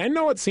silly. I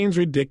know it seems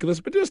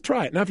ridiculous, but just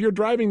try it. Now, if you're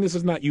driving, this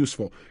is not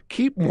useful.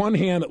 Keep one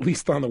hand at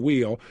least on the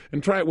wheel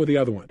and try it with the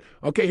other one.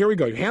 Okay, here we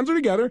go. Your hands are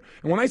together.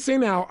 And when I say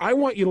now, I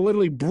want you to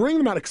literally bring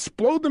them out,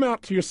 explode them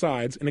out to your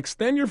sides, and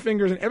extend your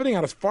fingers and everything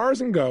out as far as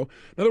they can go.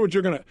 In other words,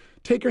 you're going to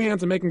take your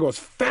hands and make them go as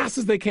fast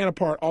as they can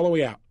apart all the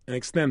way out and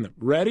extend them.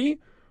 Ready?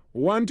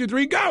 1, 2,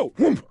 3, go!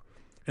 Whoomp.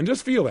 And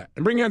just feel that.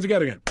 And bring your hands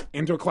together again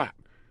into a clap.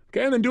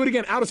 Okay, and then do it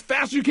again out as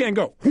fast as you can.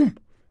 Go. Whoomp.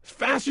 As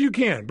fast as you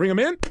can. Bring them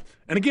in.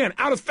 And again,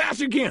 out as fast as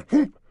you can.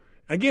 Whoomp.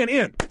 Again,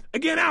 in.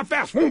 Again, out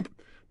fast. Whoomp.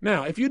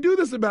 Now, if you do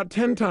this about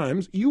 10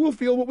 times, you will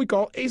feel what we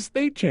call a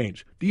state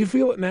change. Do you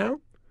feel it now?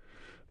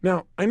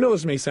 Now, I know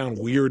this may sound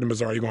weird and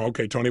bizarre. You're going,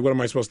 okay, Tony, what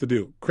am I supposed to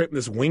do? Create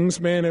this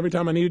wingspan every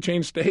time I need to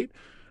change state?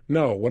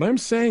 No, what I'm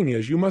saying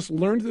is you must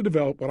learn to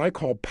develop what I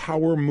call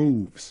power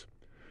moves.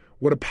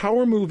 What a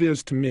power move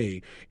is to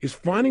me is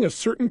finding a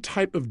certain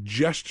type of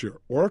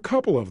gesture, or a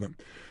couple of them,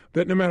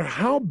 that no matter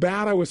how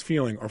bad I was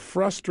feeling, or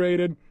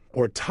frustrated,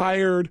 or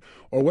tired,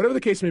 or whatever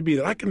the case may be,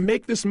 that I can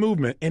make this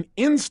movement and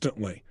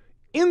instantly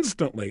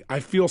I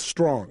feel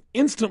strong.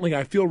 Instantly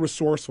I feel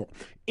resourceful.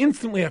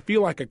 Instantly I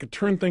feel like I could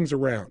turn things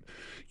around.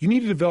 You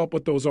need to develop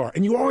what those are.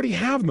 And you already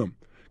have them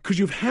because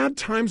you've had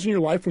times in your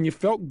life when you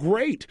felt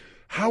great.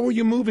 How were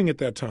you moving at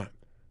that time?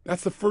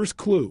 That's the first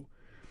clue.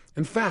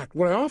 In fact,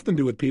 what I often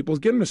do with people is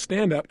get them to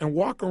stand up and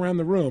walk around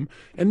the room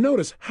and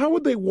notice how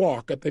would they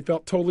walk if they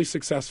felt totally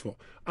successful.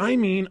 I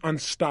mean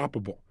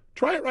unstoppable.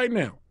 Try it right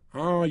now.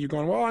 Oh, you're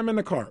going, well, I'm in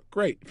the car.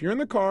 Great. If you're in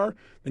the car,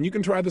 then you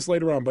can try this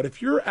later on. But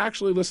if you're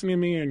actually listening to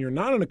me and you're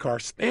not in the car,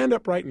 stand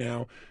up right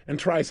now and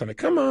try something.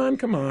 Come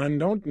on.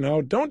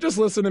 Don't just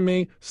listen to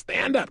me.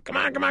 Stand up. Come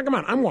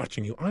on. I'm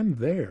watching you. I'm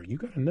there. You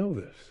got to know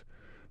this.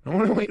 And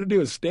what I want you to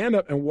do is stand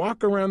up and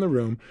walk around the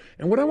room.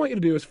 And what I want you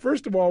to do is,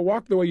 first of all,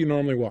 walk the way you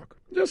normally walk.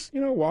 Just,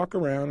 walk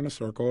around in a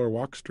circle or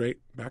walk straight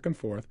back and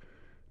forth.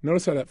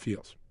 Notice how that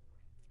feels.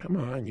 Come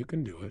on, you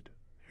can do it.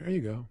 Here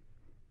you go.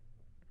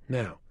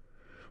 Now,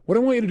 what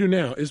I want you to do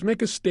now is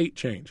make a state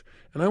change.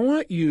 And I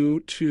want you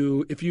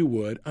to, if you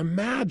would,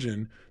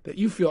 imagine that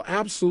you feel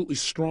absolutely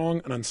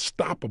strong and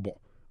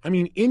unstoppable. I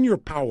mean, in your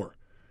power.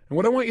 And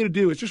what I want you to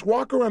do is just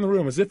walk around the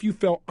room as if you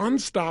felt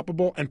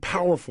unstoppable and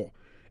powerful.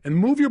 And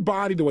move your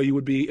body the way you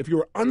would be if you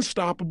were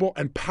unstoppable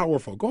and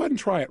powerful. Go ahead and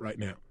try it right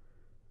now.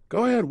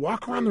 Go ahead,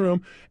 walk around the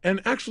room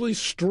and actually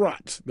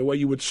strut the way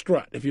you would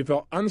strut if you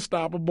felt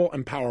unstoppable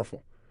and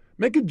powerful.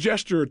 Make a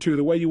gesture or two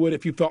the way you would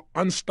if you felt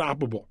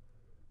unstoppable.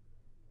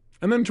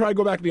 And then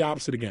go back to the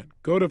opposite again.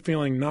 Go to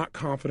feeling not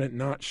confident,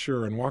 not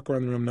sure, and walk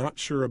around the room not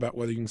sure about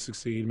whether you can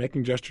succeed,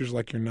 making gestures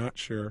like you're not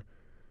sure.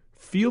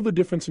 Feel the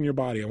difference in your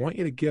body. I want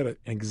you to get an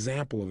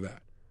example of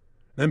that.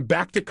 Then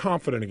back to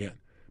confident again.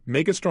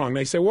 Make it strong.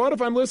 Now you say, what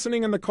if I'm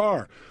listening in the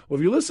car? Well,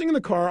 if you're listening in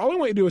the car, all I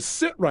want you to do is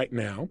sit right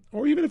now,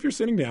 or even if you're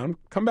sitting down,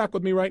 come back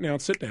with me right now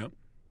and sit down.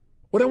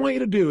 What I want you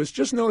to do is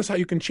just notice how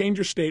you can change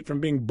your state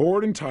from being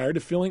bored and tired to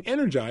feeling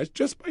energized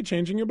just by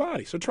changing your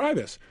body. So try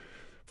this.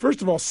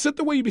 First of all, sit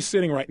the way you'd be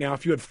sitting right now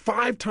if you had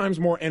 5 times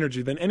more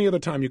energy than any other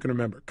time you can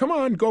remember. Come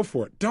on, go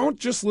for it. Don't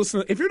just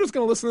listen. If you're just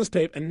going to listen to this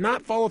tape and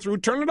not follow through,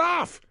 turn it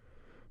off.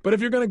 But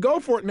if you're going to go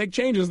for it and make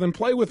changes, then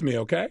play with me,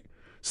 okay?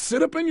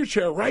 Sit up in your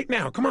chair right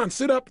now. Come on,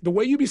 sit up the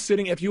way you'd be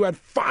sitting if you had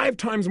 5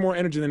 times more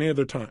energy than any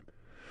other time.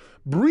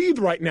 Breathe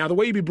right now the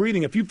way you'd be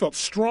breathing if you felt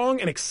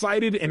strong and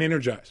excited and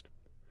energized.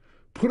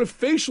 Put a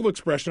facial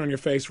expression on your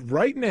face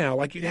right now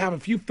like you'd have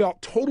if you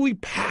felt totally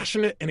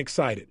passionate and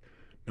excited.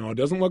 No, it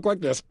doesn't look like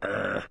this.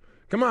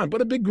 Come on,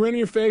 put a big grin on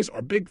your face or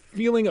a big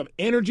feeling of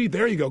energy.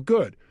 There you go,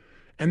 good.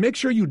 And make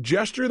sure you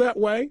gesture that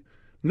way.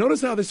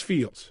 Notice how this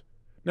feels.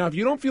 Now, if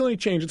you don't feel any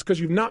change, it's because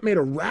you've not made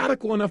a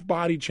radical enough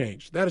body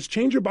change. That is,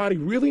 change your body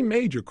really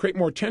major. Create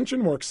more tension,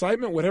 more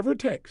excitement, whatever it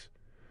takes.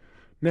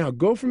 Now,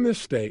 go from this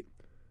state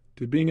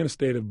to being in a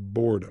state of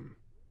boredom.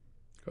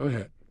 Go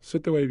ahead.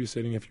 Sit the way you're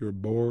sitting if you're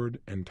bored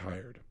and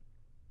tired.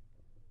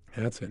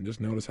 That's it. And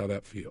just notice how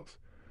that feels.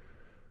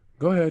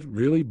 Go ahead.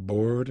 Really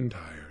bored and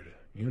tired.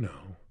 And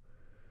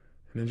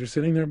as you're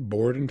sitting there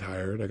bored and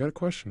tired, I got a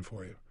question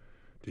for you.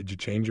 Did you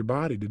change your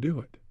body to do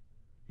it?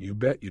 You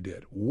bet you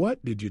did.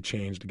 What did you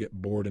change to get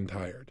bored and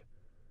tired?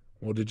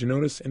 Well, did you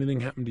notice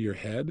anything happen to your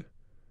head?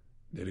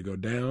 Did it go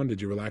down?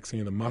 Did you relax any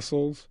of the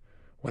muscles?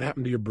 What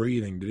happened to your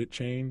breathing? Did it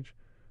change?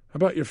 How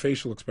about your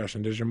facial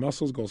expression? Does your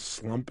muscles go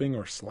slumping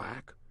or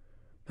slack?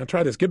 Now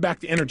try this. Get back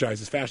to energize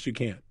as fast as you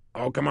can.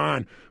 Oh, come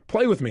on.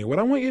 Play with me. What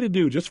I want you to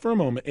do just for a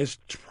moment is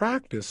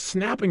practice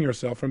snapping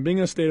yourself from being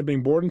in a state of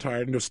being bored and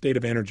tired into a state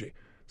of energy.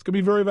 It's going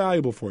to be very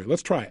valuable for you.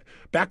 Let's try it.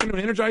 Back into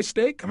an energized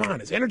state. Come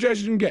on, as energized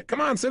as you can get. Come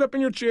on, sit up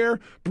in your chair,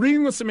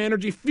 breathing with some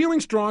energy,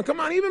 feeling strong. Come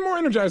on, even more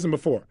energized than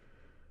before.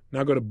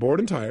 Now go to bored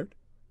and tired.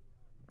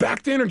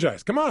 Back to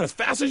energize. Come on, as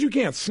fast as you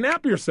can.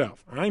 Snap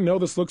yourself. I know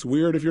this looks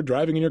weird if you're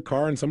driving in your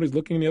car and somebody's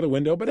looking in the other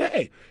window, but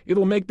hey,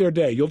 it'll make their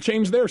day. You'll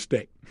change their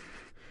state.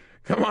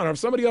 Come on, if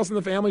somebody else in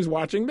the family's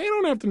watching, they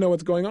don't have to know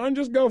what's going on.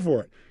 Just go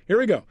for it. Here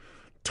we go.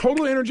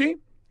 Total energy,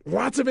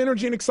 lots of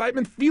energy and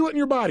excitement. Feel it in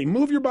your body.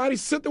 Move your body.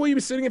 Sit the way you'd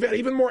be sitting if you had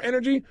even more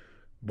energy.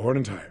 Bored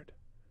and tired.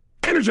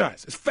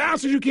 Energize as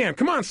fast as you can.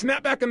 Come on,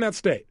 snap back in that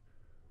state.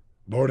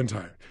 Bored and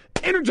tired.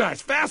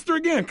 Energize faster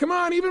again. Come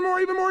on, even more,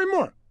 even more, even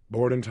more.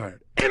 Bored and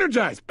tired.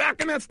 Energize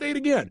back in that state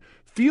again.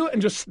 Feel it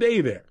and just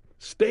stay there.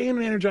 Stay in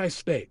an energized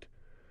state.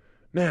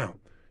 Now,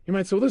 you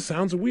might say, well, this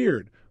sounds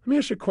weird. Let me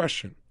ask you a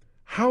question.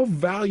 How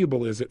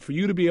valuable is it for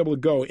you to be able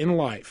to go in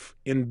life,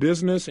 in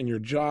business, in your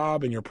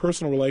job, in your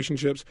personal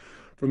relationships,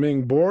 from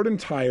being bored and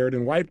tired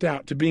and wiped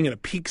out to being in a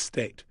peak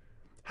state?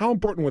 How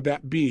important would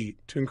that be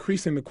to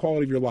increasing the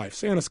quality of your life,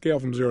 say on a scale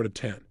from 0 to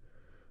 10?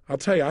 I'll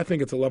tell you, I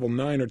think it's a level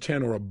 9 or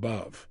 10 or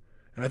above.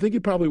 And I think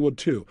you probably would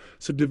too.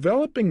 So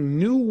developing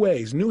new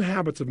ways, new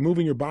habits of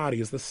moving your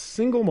body is the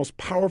single most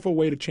powerful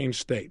way to change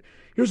state.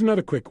 Here's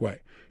another quick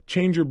way.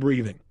 Change your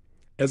breathing.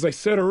 As I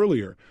said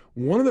earlier,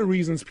 one of the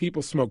reasons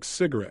people smoke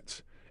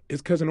cigarettes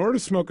is because in order to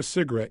smoke a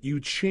cigarette, you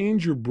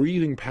change your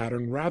breathing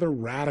pattern rather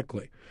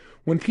radically.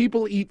 When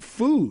people eat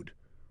food,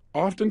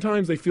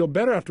 oftentimes they feel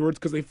better afterwards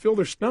because they fill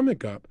their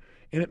stomach up,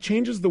 and it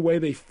changes the way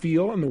they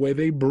feel and the way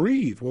they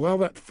breathe. With all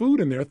that food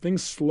in there,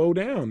 things slow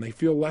down. They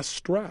feel less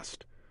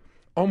stressed.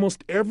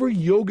 Almost every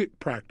yogic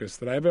practice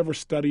that I've ever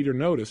studied or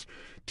noticed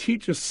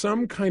teaches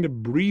some kind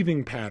of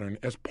breathing pattern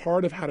as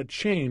part of how to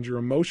change your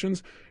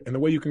emotions and the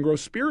way you can grow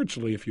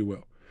spiritually, if you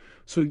will.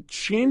 So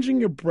changing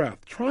your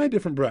breath, try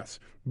different breaths,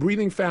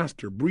 breathing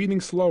faster,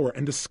 breathing slower,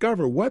 and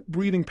discover what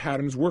breathing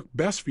patterns work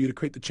best for you to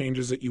create the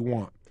changes that you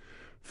want.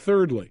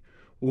 Thirdly,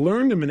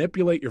 learn to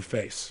manipulate your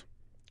face.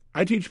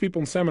 I teach people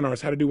in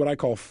seminars how to do what I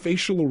call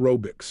facial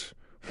aerobics.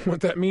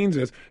 What that means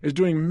is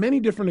doing many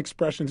different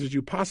expressions as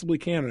you possibly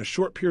can in a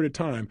short period of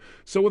time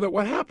so that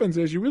what happens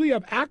is you really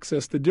have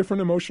access to different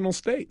emotional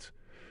states.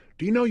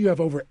 Do you know you have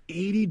over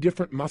 80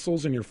 different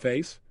muscles in your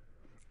face?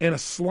 And a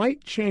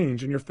slight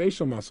change in your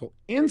facial muscle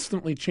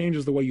instantly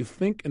changes the way you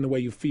think and the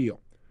way you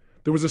feel.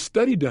 There was a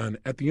study done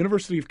at the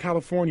University of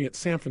California at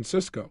San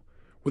Francisco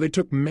where they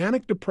took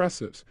manic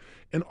depressives,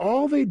 and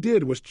all they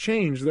did was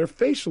change their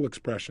facial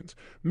expressions,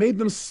 made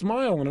them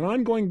smile on an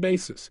ongoing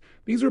basis.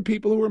 These are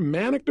people who were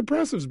manic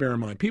depressives, bear in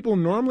mind. People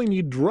who normally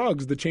need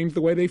drugs to change the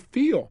way they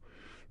feel.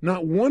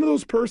 Not one of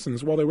those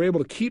persons, while they were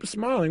able to keep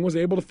smiling, was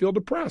able to feel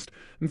depressed.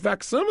 In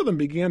fact, some of them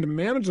began to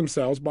manage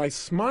themselves by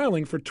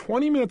smiling for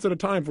 20 minutes at a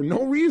time for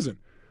no reason.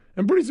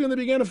 And pretty soon they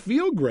began to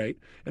feel great,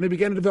 and they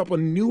began to develop a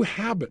new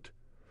habit.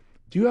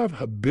 Do you have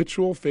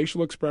habitual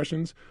facial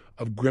expressions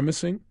of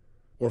grimacing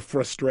or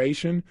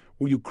frustration,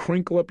 where you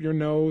crinkle up your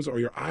nose or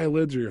your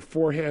eyelids or your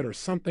forehead or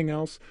something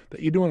else that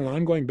you do on an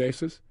ongoing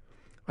basis?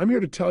 I'm here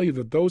to tell you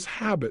that those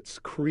habits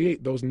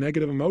create those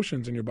negative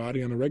emotions in your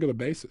body on a regular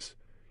basis.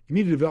 You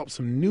need to develop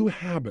some new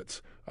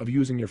habits of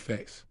using your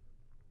face.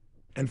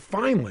 And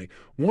finally,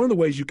 one of the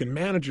ways you can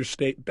manage your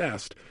state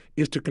best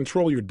is to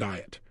control your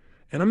diet.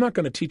 And I'm not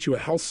going to teach you a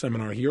health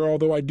seminar here,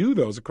 although I do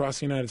those across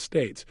the United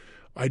States.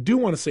 I do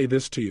want to say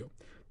this to you,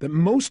 that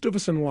most of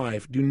us in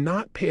life do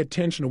not pay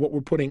attention to what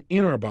we're putting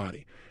in our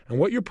body. And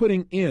what you're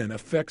putting in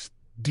affects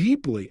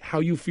deeply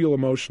how you feel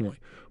emotionally.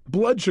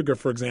 Blood sugar,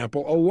 for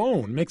example,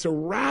 alone makes a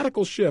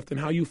radical shift in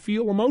how you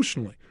feel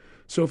emotionally.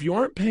 So if you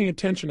aren't paying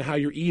attention to how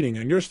you're eating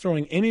and you're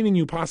throwing anything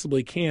you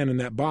possibly can in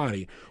that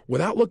body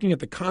without looking at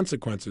the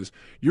consequences,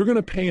 you're going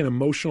to pay an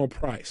emotional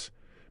price.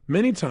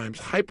 Many times,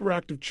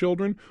 hyperactive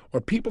children or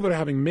people that are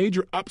having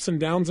major ups and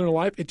downs in their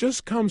life, it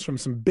just comes from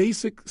some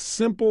basic,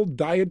 simple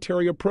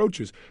dietary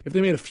approaches. If they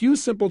made a few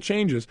simple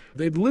changes,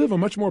 they'd live a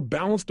much more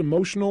balanced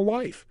emotional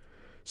life.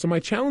 So my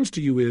challenge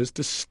to you is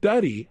to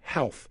study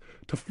health,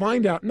 to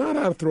find out not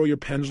how to throw your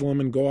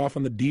pendulum and go off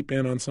on the deep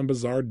end on some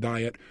bizarre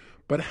diet,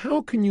 but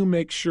how can you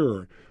make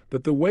sure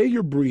that the way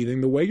you're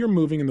breathing, the way you're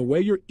moving, and the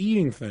way you're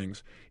eating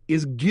things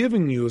is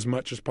giving you as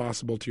much as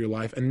possible to your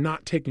life and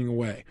not taking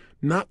away,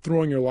 not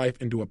throwing your life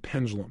into a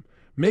pendulum.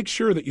 Make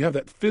sure that you have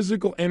that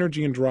physical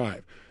energy and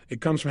drive.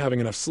 It comes from having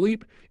enough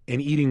sleep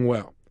and eating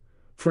well.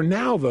 For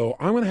now, though,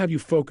 I'm going to have you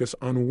focus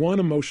on one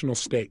emotional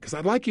state because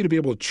I'd like you to be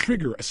able to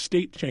trigger a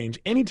state change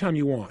anytime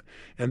you want.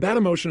 And that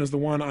emotion is the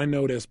one I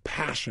note as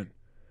passion.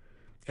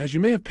 As you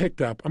may have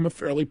picked up, I'm a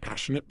fairly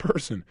passionate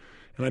person.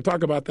 And I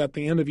talk about that at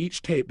the end of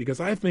each tape because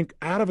I think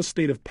out of a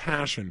state of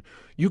passion,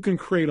 you can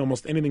create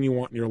almost anything you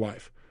want in your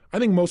life. I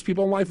think most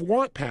people in life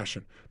want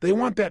passion. They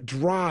want that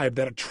drive,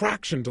 that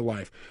attraction to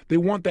life. They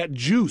want that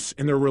juice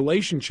in their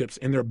relationships,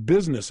 in their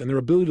business, and their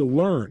ability to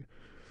learn.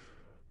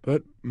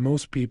 But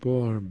most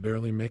people are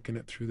barely making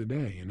it through the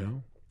day, you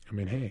know? I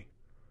mean, hey,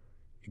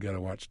 you got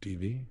to watch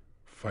TV,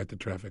 fight the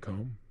traffic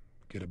home,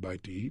 get a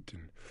bite to eat,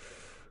 and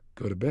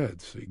go to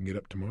bed so you can get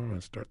up tomorrow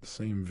and start the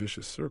same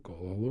vicious circle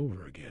all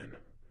over again.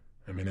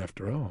 I mean,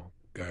 after all,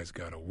 guys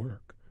got to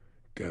work,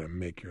 got to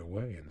make your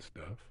way and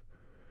stuff.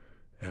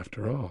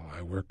 After all,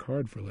 I work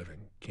hard for a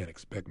living. Can't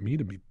expect me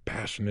to be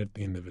passionate at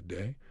the end of the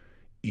day.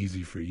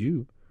 Easy for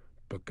you.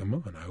 but come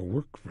on, I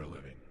work for a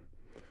living.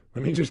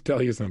 Let me just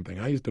tell you something.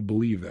 I used to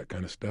believe that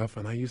kind of stuff,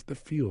 and I used to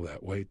feel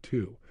that way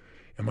too.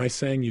 Am I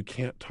saying you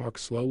can't talk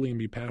slowly and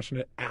be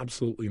passionate?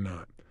 Absolutely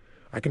not.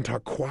 I can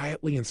talk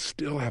quietly and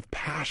still have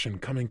passion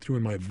coming through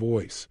in my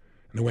voice,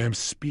 in the way I'm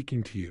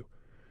speaking to you,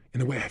 in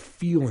the way I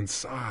feel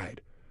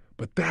inside.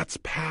 But that's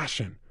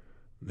passion.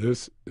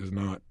 This is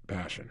not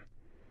passion.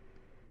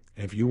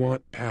 And if you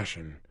want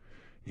passion,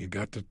 you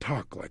got to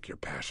talk like you're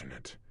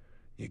passionate.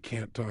 You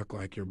can't talk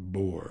like you're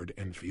bored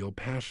and feel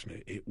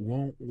passionate. It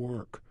won't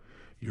work.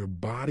 Your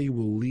body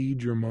will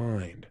lead your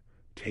mind.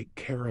 Take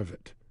care of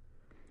it.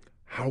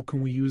 How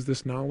can we use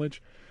this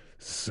knowledge?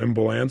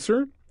 Simple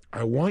answer.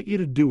 I want you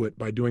to do it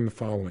by doing the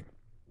following.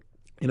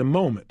 In a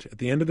moment, at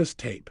the end of this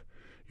tape,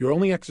 your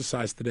only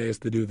exercise today is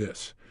to do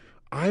this.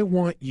 I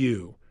want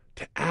you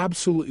to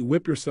absolutely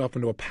whip yourself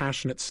into a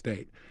passionate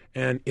state.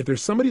 And if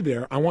there's somebody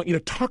there, I want you to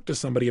talk to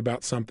somebody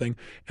about something,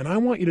 and I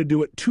want you to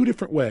do it two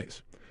different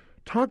ways.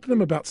 Talk to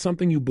them about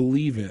something you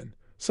believe in,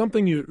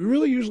 something you're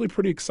really usually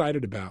pretty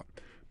excited about,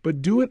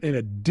 but do it in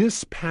a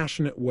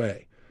dispassionate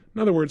way.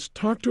 In other words,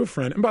 talk to a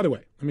friend. And by the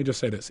way, let me just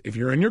say this. If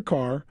you're in your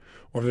car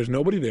or if there's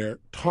nobody there,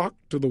 talk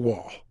to the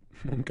wall,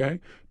 okay?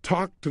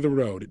 Talk to the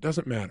road. It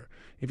doesn't matter.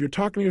 If you're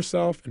talking to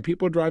yourself and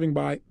people are driving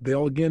by,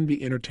 they'll again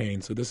be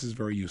entertained, so this is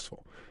very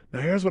useful.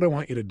 Now, here's what I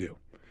want you to do.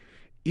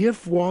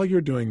 If while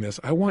you're doing this,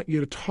 I want you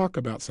to talk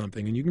about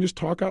something, and you can just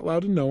talk out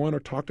loud to no one or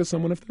talk to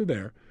someone if they're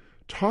there,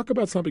 talk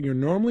about something you're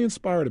normally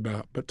inspired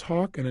about, but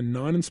talk in a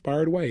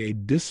non-inspired way, a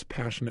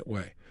dispassionate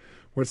way,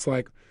 where it's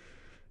like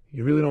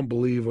you really don't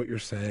believe what you're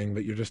saying,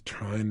 but you're just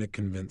trying to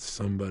convince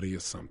somebody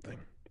of something.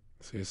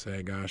 So you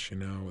say, gosh,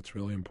 what's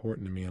really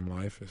important to me in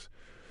life is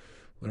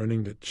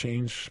learning to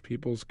change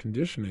people's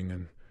conditioning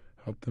and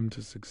help them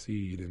to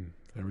succeed. And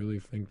I really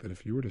think that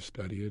if you were to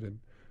study it, it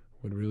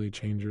would really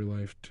change your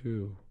life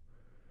too.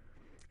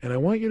 And I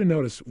want you to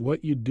notice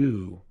what you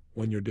do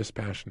when you're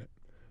dispassionate.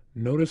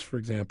 Notice, for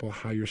example,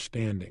 how you're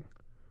standing.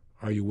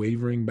 Are you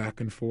wavering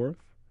back and forth?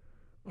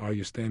 Are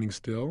you standing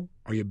still?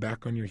 Are you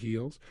back on your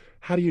heels?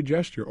 How do you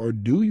gesture? Or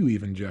do you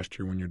even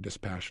gesture when you're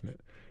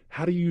dispassionate?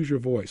 How do you use your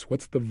voice?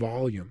 What's the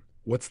volume?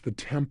 What's the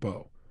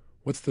tempo?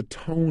 What's the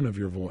tone of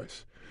your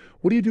voice?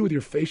 What do you do with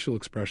your facial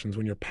expressions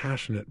when you're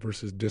passionate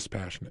versus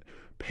dispassionate?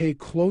 Pay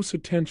close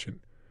attention.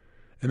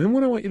 And then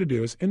what I want you to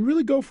do is, and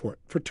really go for it.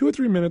 For 2 or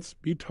 3 minutes,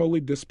 be totally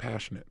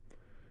dispassionate.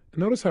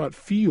 And notice how it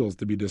feels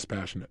to be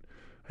dispassionate.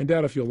 I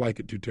doubt if you'll like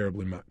it too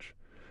terribly much.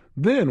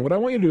 Then what I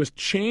want you to do is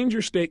change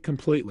your state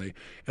completely,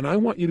 and I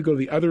want you to go to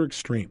the other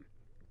extreme.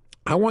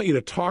 I want you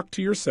to talk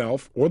to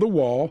yourself or the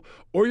wall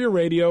or your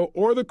radio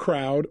or the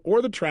crowd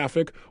or the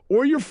traffic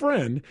or your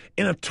friend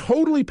in a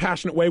totally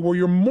passionate way where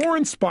you're more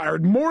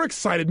inspired, more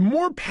excited,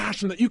 more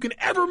passionate than you can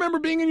ever remember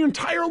being in your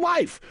entire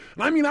life.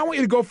 And I want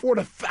you to go for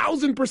it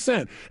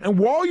 1,000%. And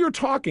while you're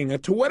talking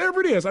to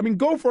whatever it is,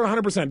 go for it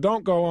 100%.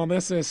 Don't go, oh,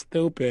 this is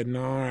stupid.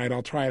 No, all right,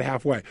 I'll try it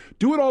halfway.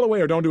 Do it all the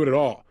way or don't do it at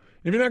all.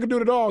 If you're not going to do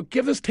it at all,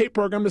 give this tape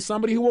program to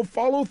somebody who will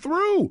follow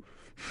through.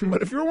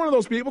 But if you're one of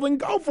those people, then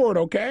go for it,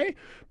 okay?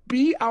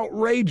 Be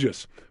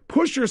outrageous.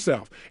 Push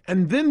yourself.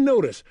 And then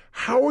notice,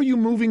 how are you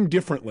moving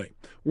differently?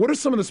 What are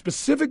some of the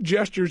specific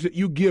gestures that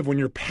you give when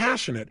you're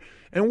passionate?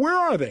 And where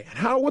are they?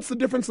 And what's the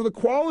difference in the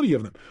quality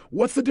of them?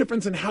 What's the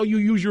difference in how you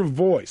use your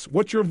voice?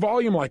 What's your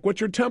volume like? What's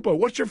your tempo?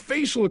 What's your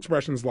facial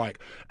expressions like?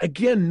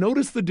 Again,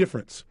 notice the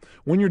difference.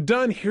 When you're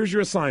done, here's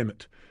your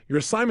assignment. Your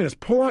assignment is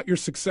pull out your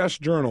success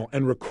journal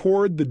and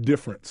record the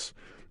difference.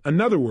 In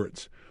other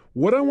words,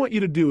 what I want you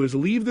to do is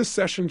leave this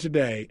session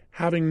today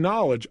having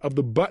knowledge of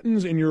the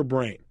buttons in your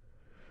brain.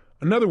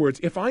 In other words,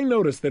 if I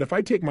notice that if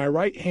I take my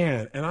right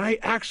hand and I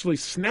actually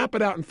snap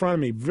it out in front of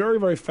me very,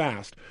 very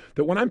fast,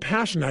 that when I'm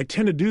passionate, I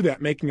tend to do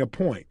that making a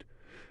point.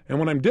 And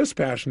when I'm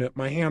dispassionate,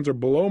 my hands are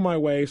below my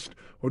waist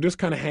or just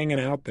kind of hanging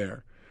out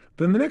there.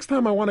 Then the next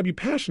time I want to be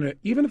passionate,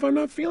 even if I'm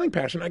not feeling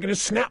passionate, I can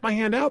just snap my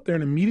hand out there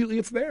and immediately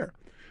it's there.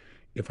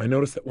 If I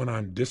notice that when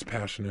I'm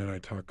dispassionate, I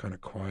talk kind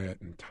of quiet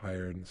and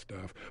tired and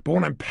stuff. But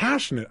when I'm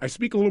passionate, I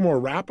speak a little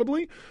more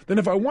rapidly. Then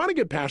if I want to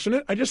get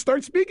passionate, I just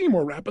start speaking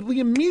more rapidly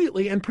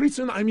immediately. And pretty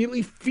soon I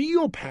immediately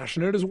feel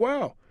passionate as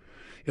well.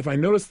 If I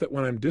notice that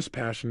when I'm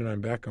dispassionate, I'm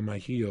back on my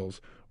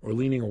heels or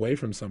leaning away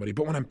from somebody.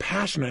 But when I'm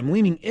passionate, I'm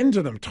leaning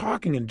into them,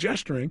 talking and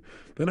gesturing.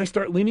 Then I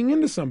start leaning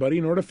into somebody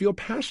in order to feel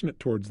passionate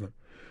towards them.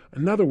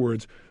 In other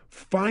words,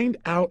 find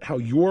out how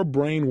your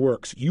brain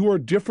works. You are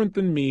different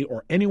than me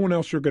or anyone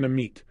else you're going to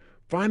meet.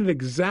 Find out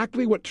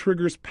exactly what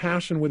triggers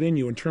passion within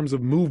you in terms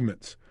of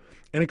movements.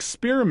 And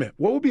experiment.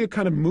 What would be a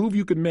kind of move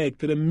you could make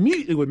that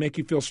immediately would make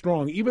you feel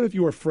strong, even if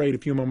you were afraid a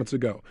few moments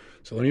ago?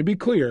 So let me be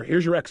clear.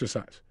 Here's your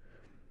exercise.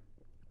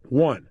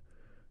 1,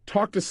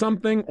 talk to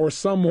something or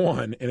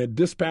someone in a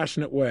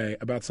dispassionate way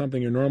about something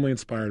you're normally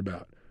inspired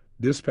about.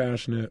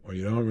 Dispassionate, or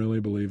you don't really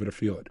believe it or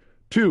feel it.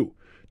 2,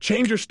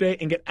 change your state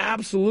and get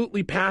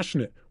absolutely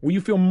passionate, where you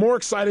feel more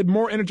excited,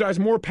 more energized,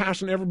 more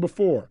passionate than ever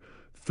before.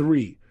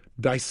 3,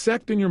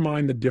 dissect in your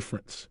mind the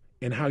difference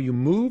in how you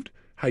moved,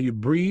 how you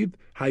breathed,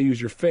 how you use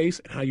your face,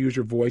 and how you use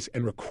your voice,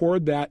 and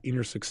record that in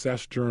your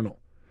success journal.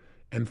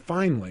 And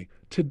finally,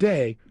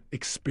 today,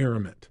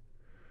 experiment.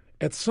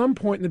 At some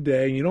point in the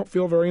day, you don't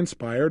feel very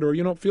inspired or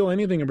you don't feel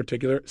anything in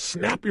particular,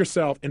 snap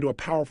yourself into a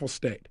powerful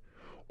state.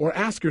 Or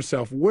ask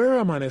yourself, where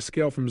am I on a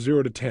scale from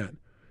 0 to 10?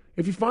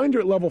 If you find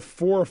you're at level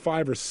 4 or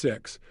 5 or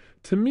 6,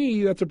 to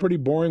me, that's a pretty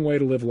boring way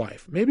to live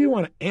life. Maybe you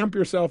want to amp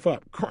yourself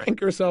up,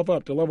 crank yourself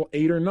up to level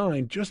 8 or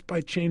 9 just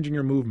by changing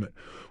your movement.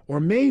 Or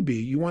maybe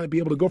you want to be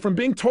able to go from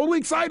being totally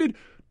excited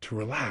to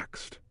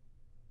relaxed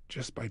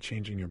just by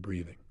changing your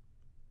breathing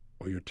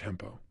or your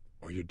tempo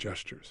or your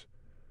gestures.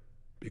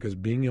 Because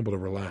being able to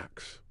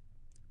relax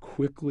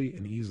quickly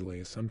and easily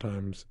is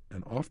sometimes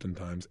and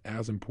oftentimes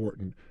as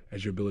important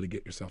as your ability to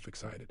get yourself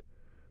excited.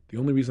 The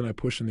only reason I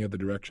push in the other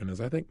direction is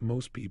I think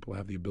most people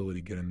have the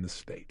ability to get in this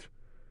state.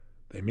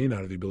 They may not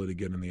have the ability to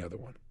get in the other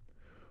one.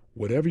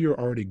 Whatever you're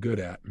already good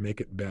at,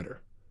 make it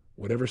better.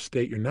 Whatever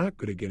state you're not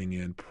good at getting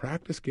in,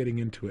 practice getting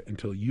into it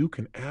until you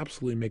can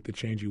absolutely make the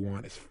change you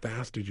want as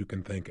fast as you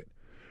can think it.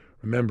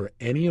 Remember,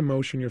 any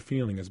emotion you're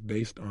feeling is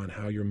based on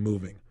how you're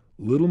moving.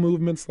 Little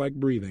movements like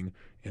breathing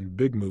and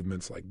big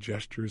movements like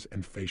gestures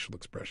and facial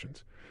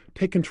expressions.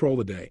 Take control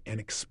of the day and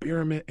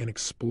experiment and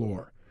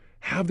explore.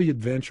 Have the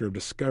adventure of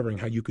discovering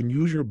how you can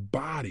use your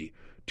body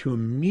to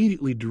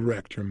immediately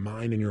direct your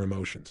mind and your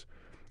emotions.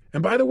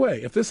 And by the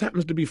way, if this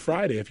happens to be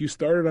Friday, if you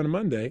started on a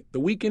Monday, the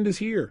weekend is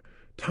here.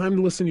 Time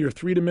to listen to your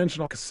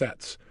three-dimensional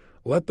cassettes.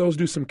 Let those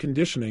do some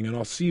conditioning, and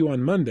I'll see you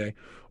on Monday,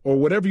 or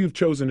whatever you've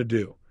chosen to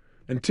do.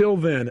 Until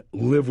then,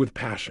 live with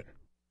passion.